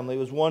Tatum family. It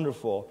was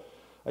wonderful.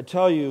 I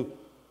tell you,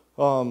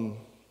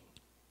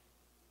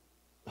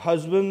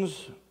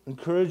 husbands,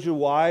 encourage your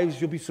wives.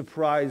 You'll be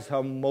surprised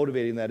how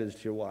motivating that is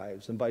to your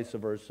wives, and vice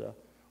versa.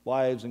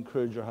 Wives,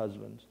 encourage your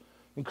husbands.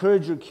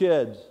 Encourage your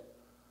kids,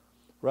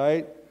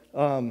 right?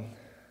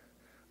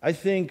 I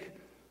think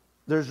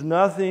there's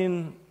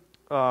nothing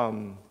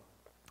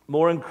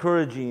more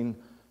encouraging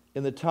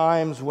in the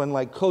times when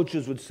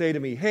coaches would say to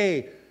me,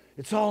 hey,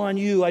 it's all on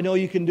you. I know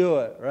you can do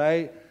it,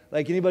 right?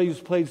 Like anybody who's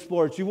played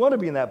sports, you want to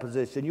be in that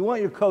position. You want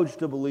your coach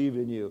to believe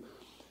in you.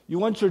 You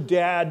want your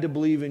dad to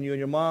believe in you and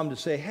your mom to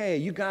say, hey,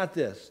 you got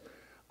this.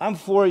 I'm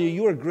for you.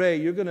 You are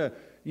great.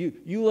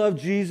 You love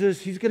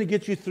Jesus. He's going to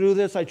get you through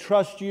this. I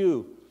trust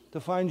you to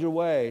find your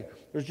way.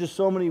 There's just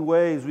so many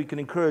ways we can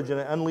encourage, and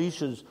it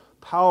unleashes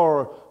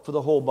power for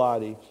the whole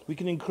body. We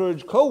can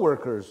encourage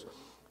coworkers,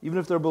 even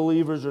if they're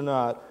believers or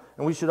not.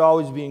 And we should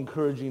always be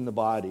encouraging the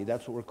body.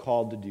 That's what we're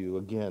called to do.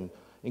 Again,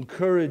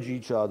 encourage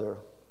each other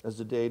as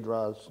the day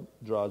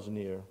draws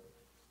near.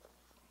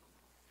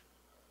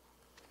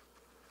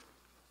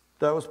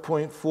 That was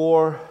point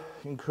 4.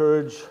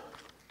 Encourage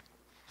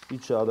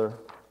each other.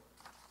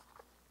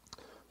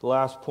 The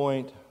last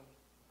point,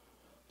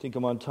 I think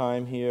I'm on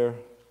time here.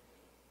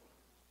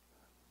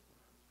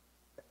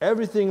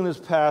 Everything in this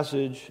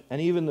passage, and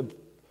even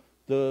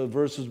the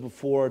verses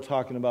before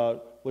talking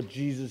about what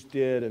Jesus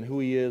did and who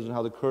he is and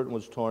how the curtain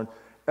was torn,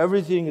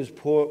 everything is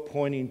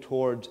pointing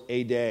towards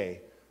a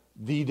day,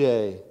 the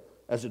day,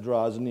 as it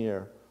draws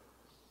near.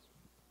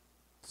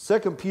 2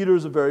 Peter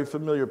is a very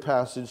familiar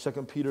passage, 2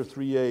 Peter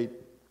 3:8.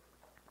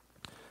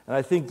 And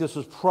I think this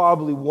is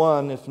probably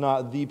one, if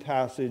not the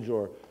passage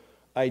or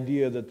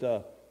idea that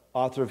the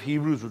author of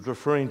Hebrews was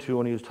referring to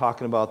when he was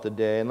talking about the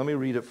day. And let me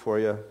read it for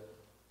you.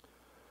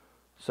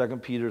 2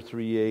 Peter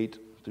 3:8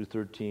 through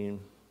 13.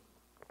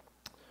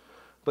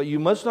 But you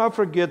must not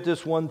forget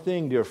this one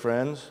thing, dear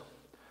friends.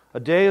 A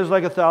day is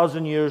like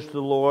 1,000 years to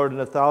the Lord, and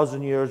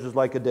 1,000 years is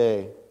like a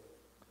day.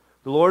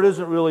 The Lord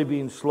isn't really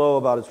being slow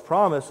about his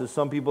promise, as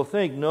some people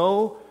think.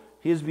 No,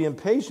 he is being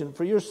patient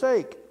for your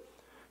sake.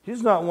 He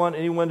does not want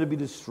anyone to be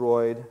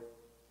destroyed,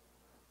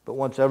 but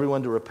wants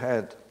everyone to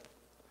repent.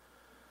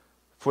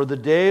 For the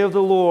day of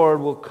the Lord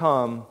will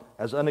come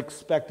as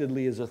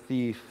unexpectedly as a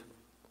thief.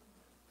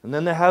 And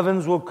then the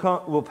heavens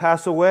will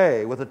pass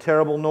away with a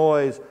terrible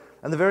noise,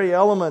 and the very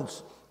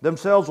elements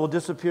themselves will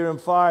disappear in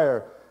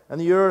fire, and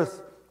the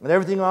earth and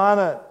everything on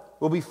it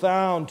will be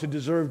found to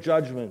deserve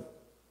judgment.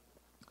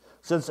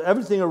 Since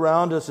everything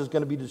around us is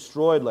going to be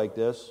destroyed like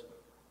this,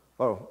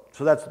 so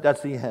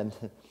that's the end.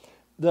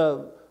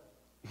 The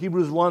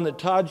Hebrews 1 that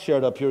Todd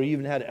shared up here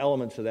even had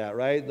elements of that,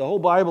 right? The whole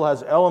Bible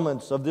has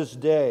elements of this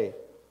day.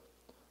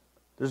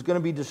 There's going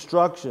to be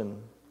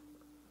destruction.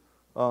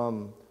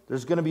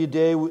 There's going to be a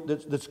day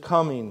that's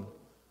coming.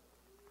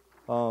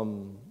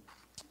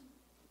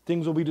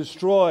 Things will be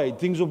destroyed.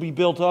 Things will be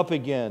built up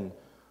again.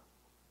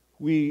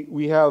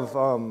 We have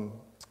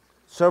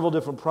several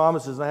different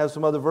promises, and I have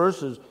some other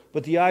verses.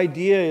 But the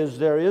idea is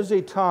there is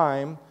a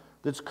time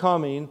that's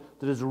coming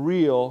that is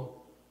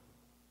real,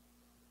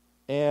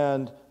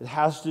 and it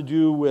has to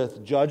do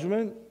with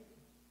judgment,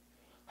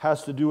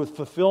 has to do with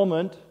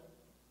fulfillment,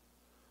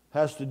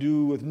 has to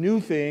do with new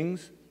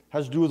things,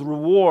 has to do with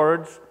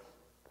rewards,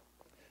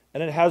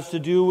 and it has to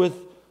do with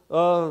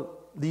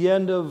the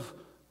end of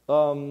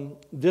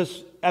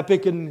this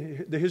epic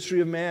in the history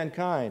of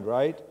mankind,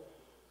 right?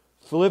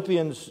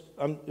 Philippians,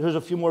 here's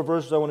a few more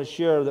verses I want to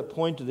share that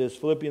point to this.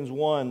 Philippians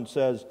 1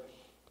 says,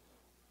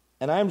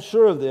 "And I am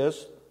sure of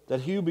this,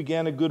 that he who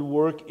began a good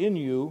work in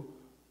you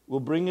will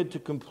bring it to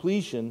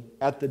completion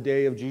at the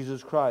day of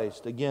Jesus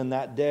Christ." Again,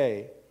 that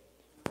day.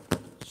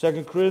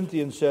 2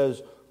 Corinthians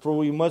says, "For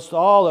we must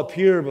all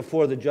appear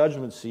before the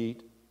judgment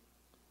seat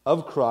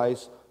of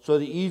Christ, so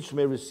that each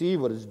may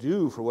receive what is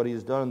due for what he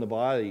has done in the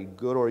body,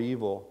 good or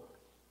evil."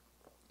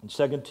 In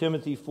 2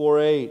 Timothy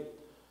 4:8,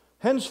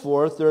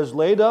 "Henceforth there is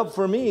laid up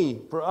for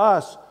me, for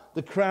us,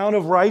 the crown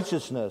of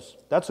righteousness."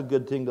 That's a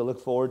good thing to look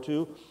forward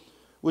to.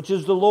 "Which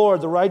is the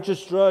Lord, the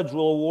righteous judge,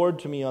 will award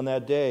to me on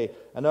that day.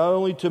 And not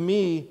only to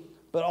me,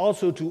 but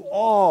also to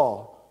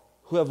all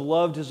who have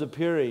loved his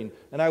appearing."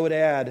 And I would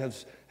add,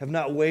 have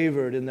not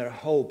wavered in their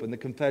hope, in the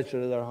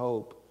confession of their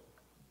hope.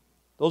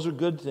 Those are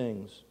good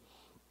things.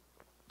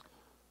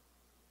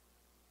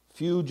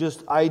 Few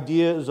just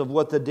ideas of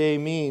what the day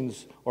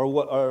means,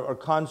 or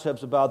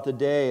concepts about the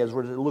day as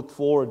we're to look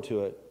forward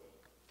to it.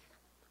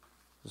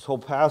 This whole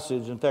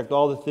passage, in fact,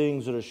 all the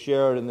things that are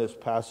shared in this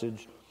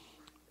passage,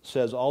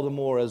 says all the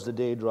more as the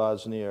day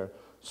draws near.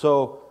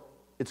 So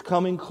it's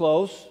coming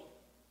close.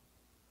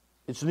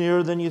 It's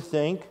nearer than you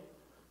think.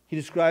 He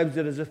describes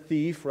it as a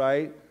thief,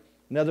 right?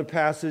 In other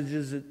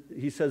passages,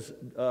 he says,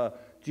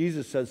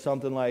 Jesus says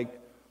something like,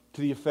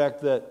 to the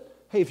effect that,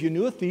 hey, if you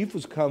knew a thief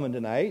was coming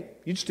tonight,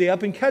 you'd stay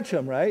up and catch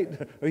him, right?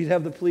 Or you'd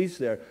have the police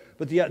there.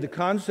 But the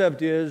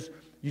concept is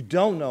you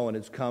don't know when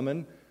it's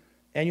coming,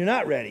 and you're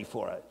not ready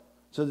for it.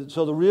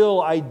 So the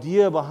real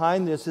idea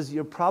behind this is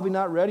you're probably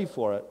not ready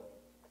for it.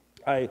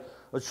 I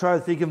was trying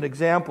to think of an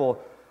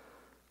example.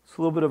 It's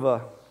a little bit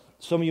of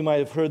some of you might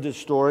have heard this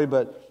story,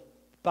 but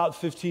about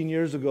 15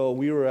 years ago,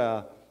 we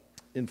were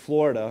in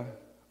Florida,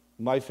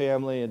 my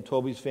family and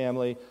Toby's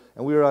family,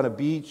 and we were on a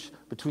beach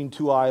between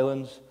two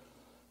islands,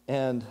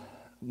 and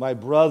my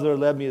brother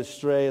led me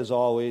astray as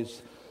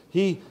always.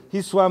 He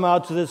swam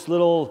out to this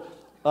little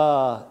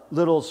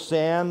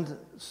sand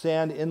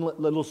inlet,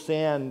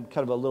 kind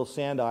of a little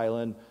sand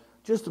island,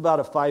 just about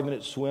a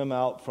 5-minute swim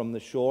out from the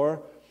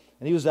shore.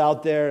 And he was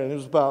out there, and it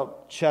was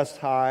about chest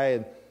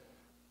high,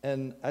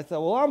 and I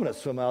thought, well, I'm going to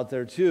swim out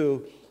there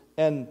too.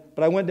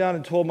 But I went down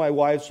and told my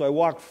wife, so I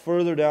walked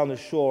further down the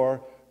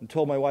shore and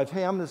told my wife,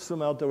 hey, I'm going to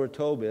swim out there where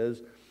Tobe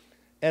is.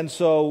 And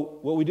so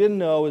what we didn't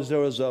know is there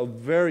was a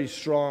very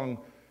strong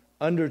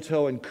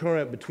undertow and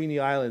current between the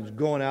islands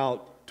going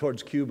out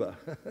towards Cuba.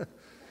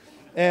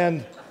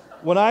 And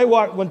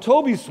when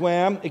Toby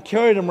swam, it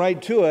carried him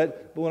right to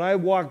it. But when I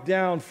walked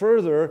down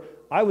further,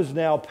 I was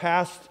now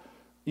past,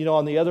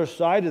 on the other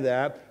side of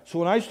that. So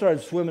when I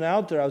started swimming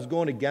out there, I was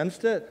going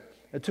against it.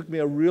 It took me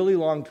a really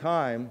long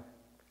time.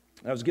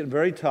 I was getting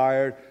very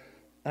tired.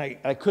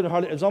 I couldn't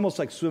hardly, it was almost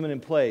like swimming in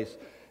place.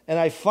 And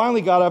I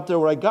finally got up there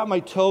where I got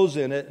my toes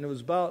in it, and it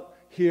was about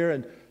here,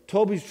 and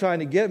Toby's trying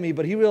to get me,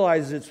 but he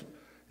realizes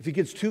if he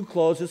gets too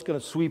close, it's going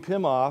to sweep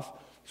him off,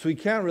 so he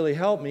can't really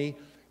help me.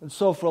 And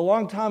so for a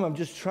long time, I'm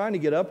just trying to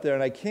get up there,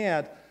 and I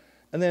can't.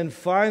 And then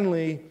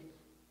finally,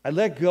 I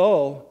let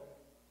go,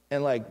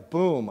 and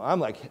boom,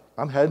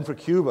 I'm heading for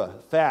Cuba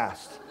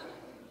fast.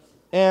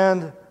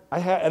 And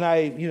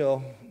I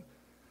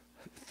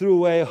threw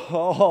away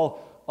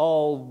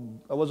all,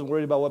 I wasn't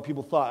worried about what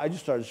people thought. I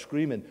just started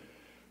screaming,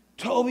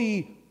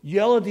 Toby,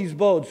 yell at these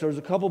boats. There was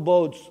a couple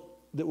boats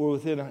that were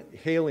within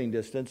hailing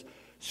distance.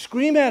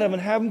 Scream at them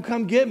and have them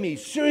come get me.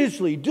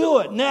 Seriously, do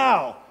it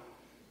now.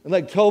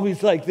 And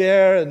Toby's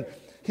there, and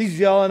he's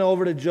yelling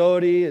over to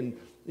Jody, and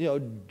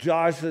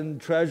Josh and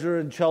Treasure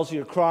and Chelsea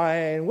are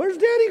crying. Where's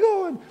Daddy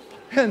going?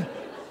 And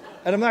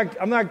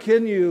I'm not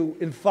kidding you.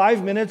 In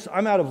 5 minutes,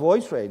 I'm out of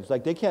voice range.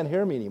 They can't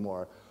hear me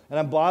anymore. And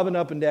I'm bobbing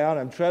up and down.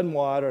 I'm treading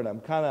water,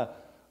 and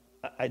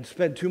I'd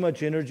spent too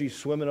much energy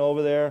swimming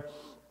over there.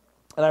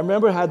 And I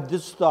remember I had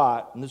this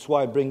thought, and this is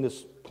why I bring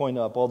this point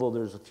up, although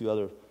there's a few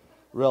other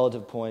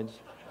relative points.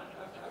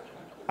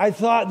 I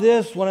thought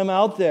this when I'm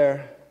out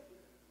there,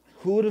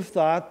 who would have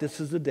thought this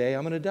is the day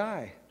I'm going to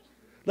die?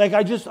 I'm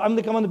on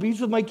the beach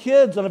with my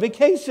kids on a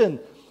vacation.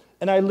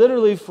 And I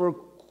literally, for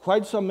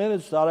quite some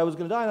minutes, thought I was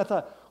going to die. And I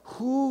thought,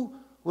 who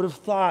would have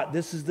thought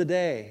this is the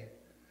day?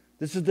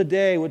 This is the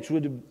day which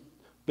would have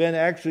been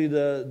actually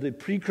the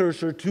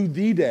precursor to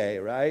the day,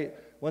 right?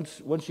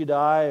 Once you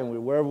die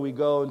and wherever we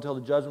go until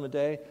the judgment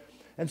day.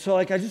 And so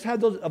I just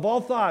had those, of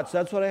all thoughts,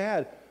 that's what I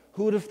had.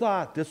 Who would have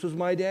thought this was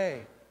my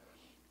day?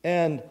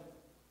 And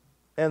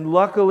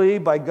luckily,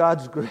 by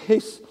God's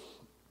grace,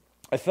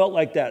 I felt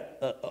like that,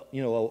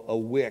 a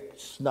wick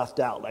snuffed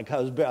out. I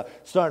was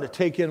starting to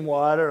take in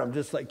water. I'm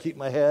just keep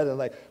my head.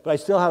 But I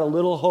still had a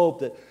little hope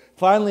that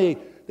finally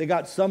they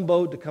got some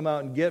boat to come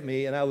out and get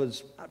me. And I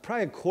was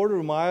probably a quarter of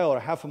a mile or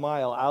half a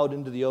mile out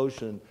into the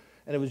ocean.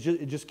 And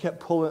it just kept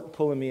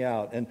pulling me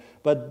out.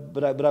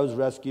 But I was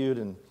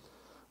rescued.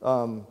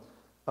 But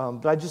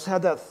I just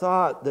had that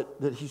thought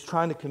that he's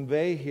trying to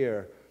convey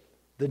here.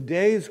 The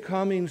day is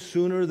coming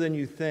sooner than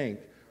you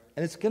think.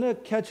 And it's going to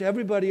catch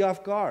everybody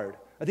off guard.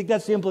 I think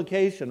that's the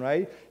implication,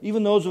 right?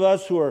 Even those of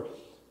us who are,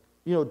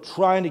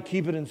 trying to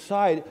keep it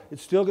inside,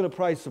 it's still going to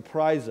probably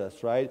surprise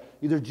us, right?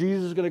 Either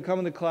Jesus is going to come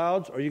in the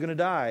clouds or you're going to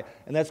die.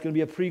 And that's going to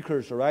be a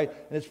precursor, right?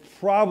 And it's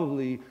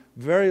probably,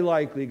 very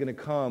likely, going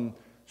to come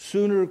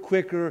sooner,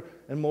 quicker,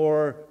 and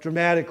more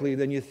dramatically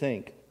than you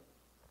think.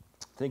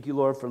 Thank you,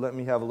 Lord, for letting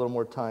me have a little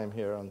more time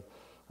here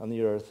on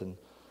the earth. And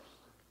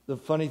the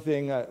funny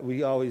thing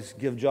we always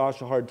give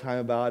Josh a hard time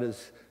about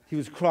is he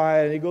was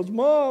crying, and he goes,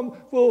 Mom,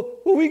 will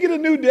we get a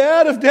new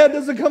dad if Dad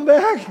doesn't come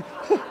back?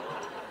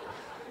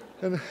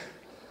 And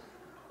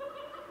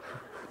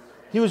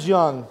he was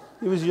young.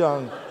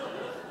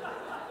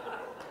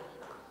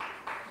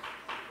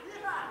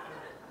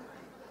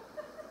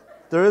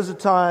 There is a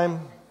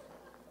time,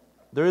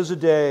 there is a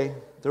day,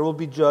 there will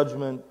be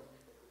judgment.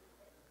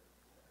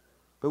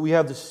 But we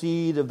have the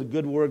seed of the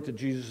good work that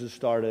Jesus has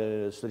started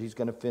in us, that He's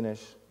going to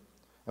finish.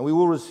 And we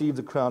will receive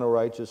the crown of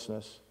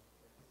righteousness.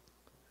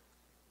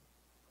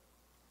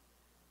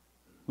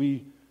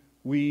 We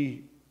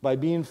by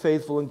being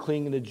faithful and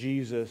clinging to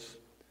Jesus,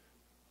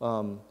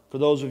 for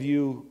those of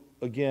you,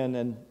 again,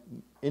 and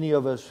any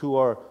of us who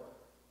are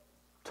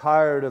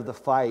tired of the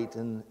fight,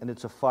 and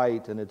it's a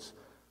fight,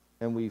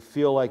 and we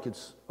feel like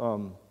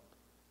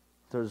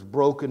there's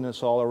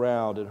brokenness all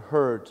around and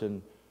hurt,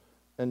 and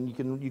you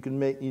can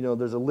make,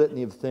 there's a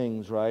litany of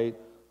things, right?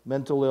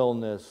 Mental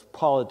illness,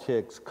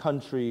 politics,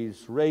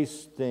 countries,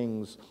 race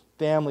things,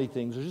 family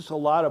things. There's just a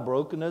lot of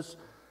brokenness.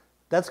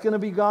 That's going to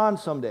be gone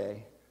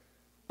someday.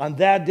 On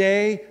that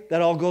day,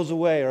 that all goes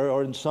away,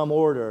 or in some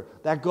order.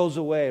 That goes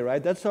away,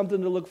 right? That's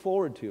something to look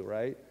forward to,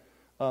 right?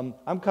 I'm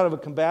kind of a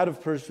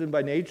combative person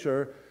by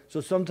nature,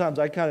 so sometimes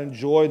I kind of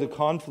enjoy the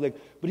conflict.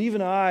 But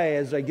even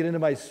as I get into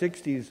my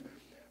 60s,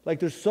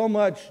 there's so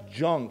much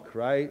junk,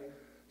 right?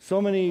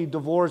 So many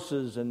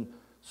divorces and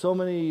so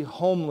many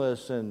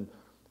homeless and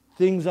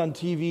things on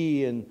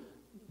TV, and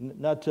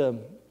not to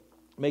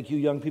make you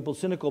young people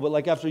cynical,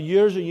 but after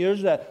years and years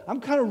of that,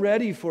 I'm kind of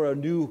ready for a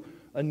new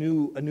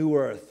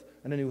earth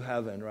and a new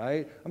heaven,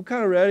 right? I'm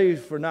kind of ready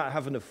for not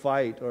having to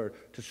fight or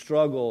to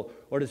struggle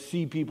or to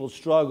see people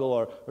struggle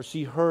or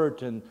see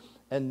hurt and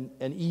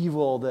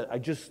evil that I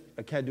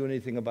can't do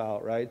anything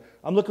about, right?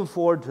 I'm looking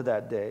forward to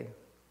that day.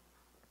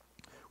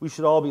 We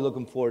should all be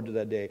looking forward to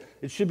that day.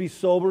 It should be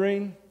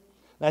sobering.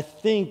 And I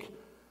think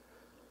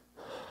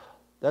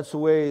that's the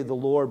way the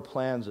Lord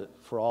plans it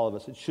for all of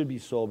us. It should be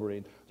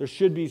sobering. There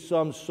should be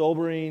some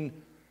sobering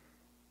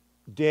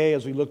day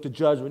as we look to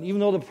judgment. Even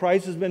though the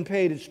price has been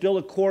paid, it's still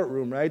a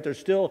courtroom, right? There's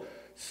still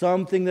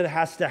something that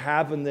has to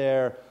happen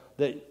there,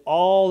 that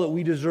all that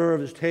we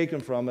deserve is taken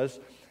from us.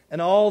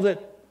 And all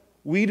that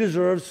we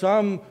deserve,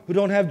 some who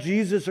don't have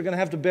Jesus are going to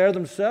have to bear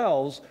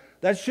themselves.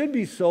 That should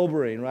be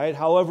sobering, right?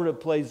 However it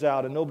plays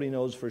out, and nobody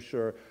knows for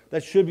sure.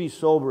 That should be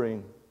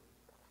sobering.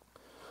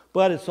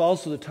 But it's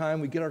also the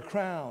time we get our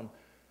crown.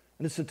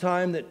 And it's the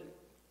time that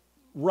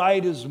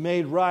right is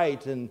made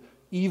right and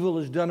evil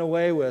is done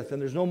away with and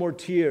there's no more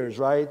tears,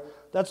 right?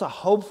 That's a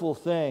hopeful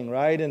thing,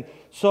 right? And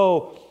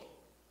so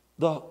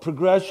the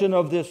progression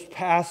of this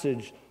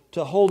passage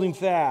to holding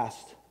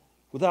fast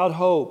without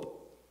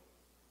hope,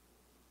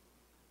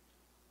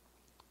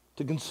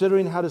 to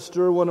considering how to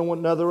stir one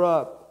another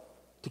up,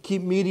 to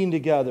keep meeting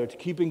together, to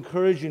keep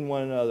encouraging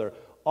one another,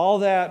 all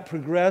that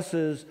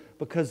progresses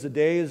because the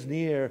day is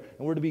near,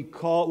 and we're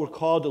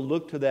called to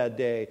look to that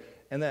day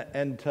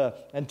and to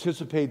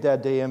anticipate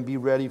that day and be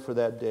ready for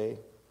that day.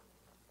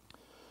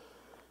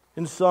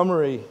 In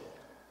summary,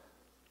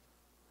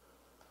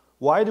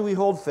 why do we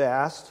hold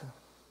fast?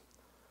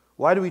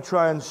 Why do we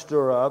try and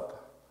stir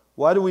up?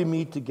 Why do we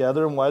meet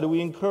together, and why do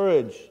we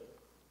encourage?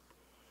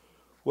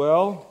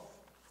 Well,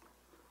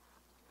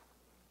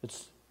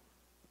 it's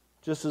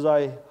just as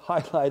I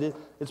highlighted,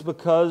 it's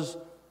because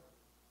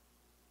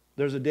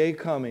there's a day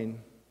coming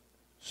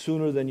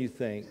sooner than you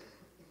think,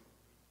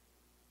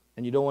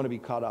 and you don't want to be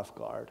caught off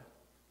guard.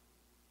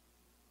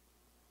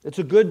 It's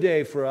a good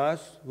day for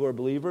us who are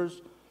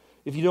believers.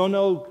 If you don't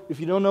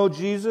know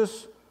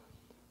Jesus,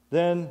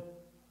 then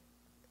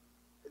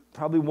it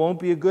probably won't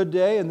be a good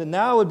day, and then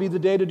now would be the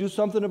day to do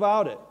something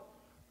about it.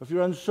 If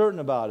you're uncertain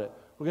about it,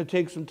 we're going to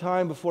take some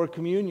time before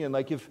communion.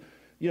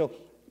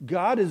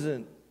 God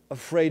isn't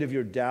afraid of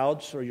your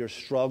doubts or your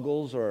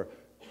struggles or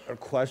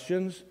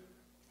questions.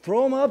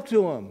 Throw them up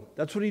to Him.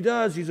 That's what He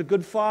does. He's a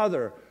good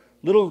father.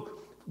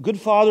 Good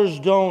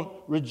fathers don't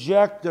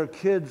reject their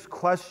kids'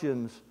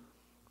 questions,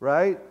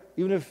 right?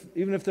 Even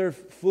if they're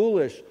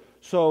foolish.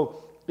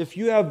 So if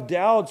you have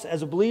doubts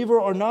as a believer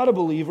or not a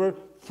believer,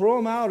 throw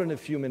them out in a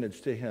few minutes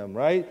to Him,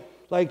 right?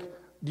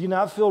 Do you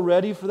not feel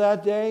ready for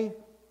that day?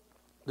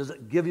 Does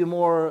it give you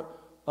more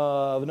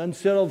of an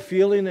unsettled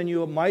feeling than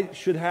you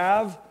should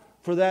have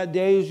for that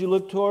day as you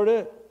look toward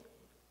it?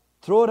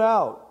 Throw it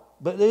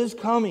out. But it is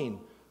coming.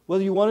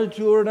 Whether you wanted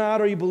to or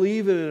not, or you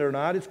believe in it or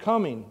not, it's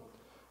coming.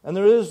 And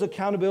there is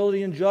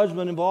accountability and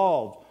judgment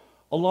involved,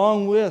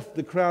 along with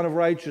the crown of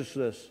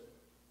righteousness.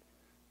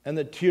 and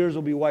the tears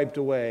will be wiped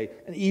away,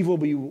 and evil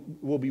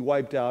will be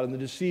wiped out, and the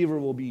deceiver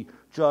will be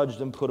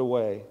judged and put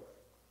away.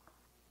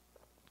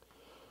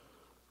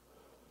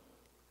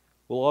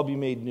 We'll all be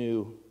made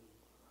new.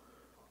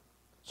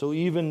 So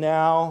even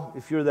now,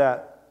 if you're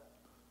that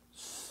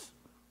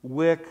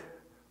wick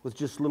with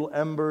just little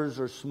embers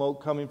or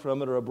smoke coming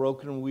from it or a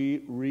broken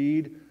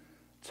reed,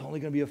 it's only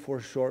going to be for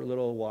a short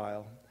little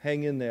while.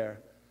 Hang in there.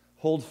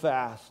 Hold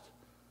fast.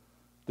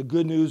 The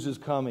good news is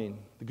coming.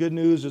 The good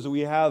news is that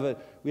we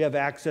have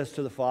access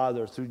to the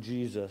Father through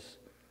Jesus.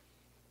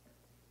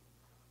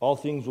 All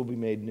things will be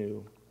made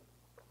new.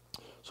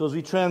 So as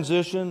we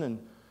transition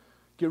and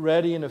get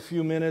ready in a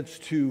few minutes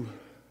to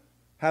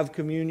have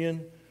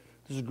communion,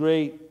 this is a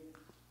great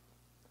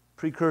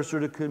precursor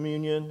to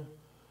communion.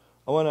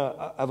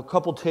 I have a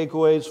couple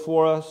takeaways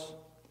for us.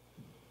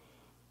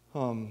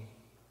 And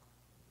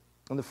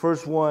the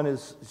first one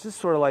is it's just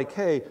sort of like,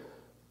 hey,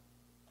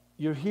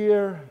 you're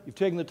here, you've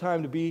taken the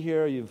time to be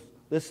here, you've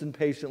listened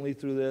patiently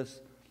through this.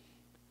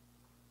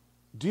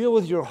 Deal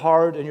with your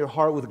heart and your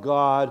heart with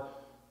God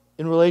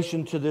in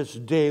relation to this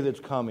day that's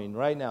coming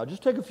right now.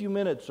 Just take a few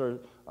minutes, or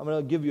I'm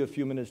going to give you a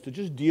few minutes to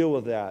just deal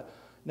with that.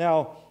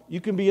 Now,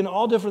 you can be in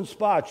all different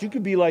spots. You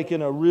could be like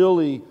in a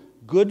really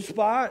good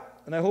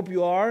spot, and I hope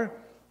you are.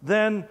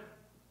 Then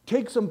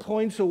take some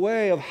points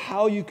away of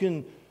how you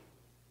can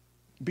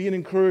be an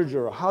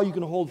encourager, or how you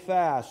can hold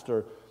fast,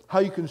 or how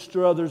you can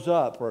stir others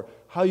up, or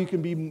how you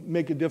can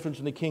make a difference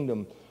in the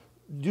kingdom.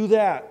 Do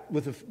that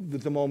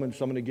with the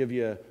moments I'm going to give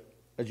you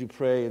as you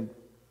pray and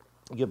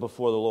get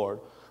before the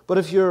Lord. But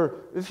if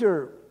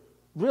you're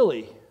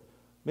really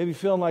maybe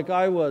feeling like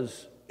I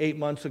was 8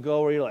 months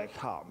ago, where you're like,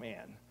 oh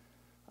man,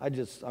 I'm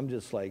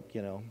just like,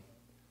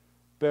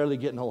 barely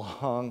getting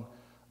along.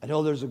 I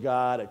know there's a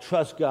God. I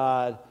trust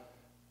God.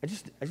 I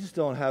just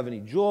don't have any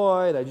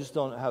joy. And I just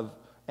don't have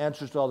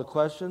answers to all the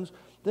questions.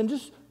 Then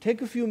just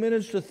take a few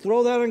minutes to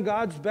throw that on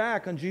God's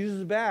back, on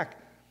Jesus' back.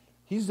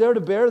 He's there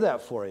to bear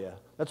that for you.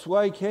 That's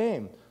why He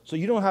came. So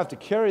you don't have to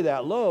carry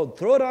that load.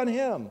 Throw it on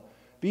Him.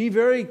 Be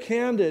very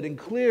candid and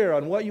clear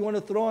on what you want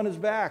to throw on His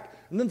back,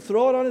 and then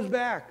throw it on His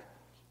back.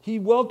 He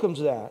welcomes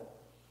that.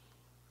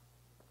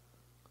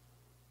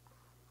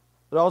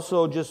 But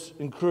also just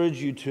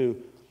encourage you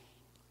to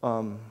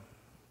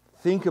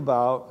think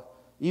about,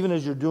 even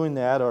as you're doing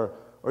that, or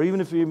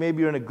even if maybe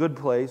you're in a good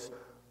place,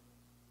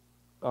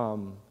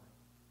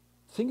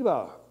 think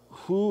about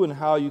who and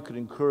how you could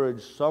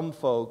encourage some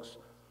folks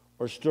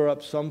or stir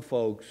up some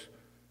folks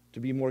to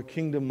be more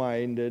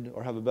kingdom-minded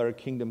or have a better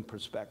kingdom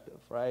perspective,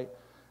 right?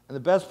 And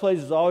the best place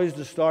is always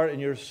to start in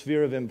your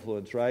sphere of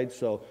influence, right?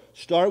 So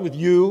start with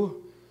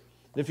you.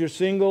 If you're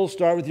single,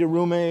 start with your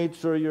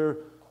roommates or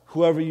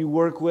whoever you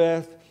work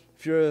with.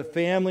 If you're a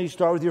family,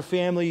 start with your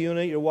family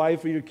unit, your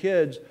wife or your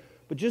kids.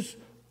 But just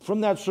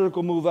from that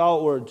circle, move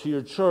outward to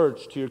your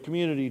church, to your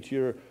community,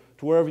 to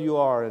wherever you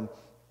are. And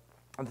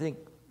I think,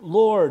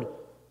 Lord,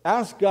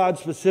 ask God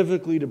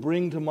specifically to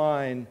bring to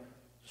mind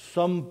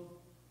some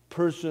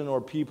person or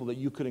people that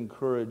you could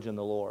encourage in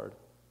the Lord.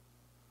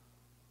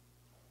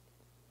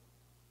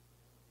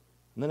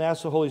 And then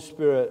ask the Holy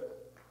Spirit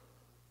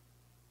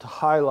to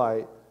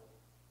highlight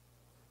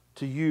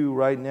to you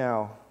right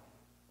now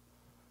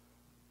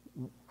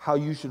how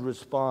you should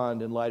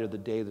respond in light of the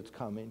day that's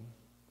coming.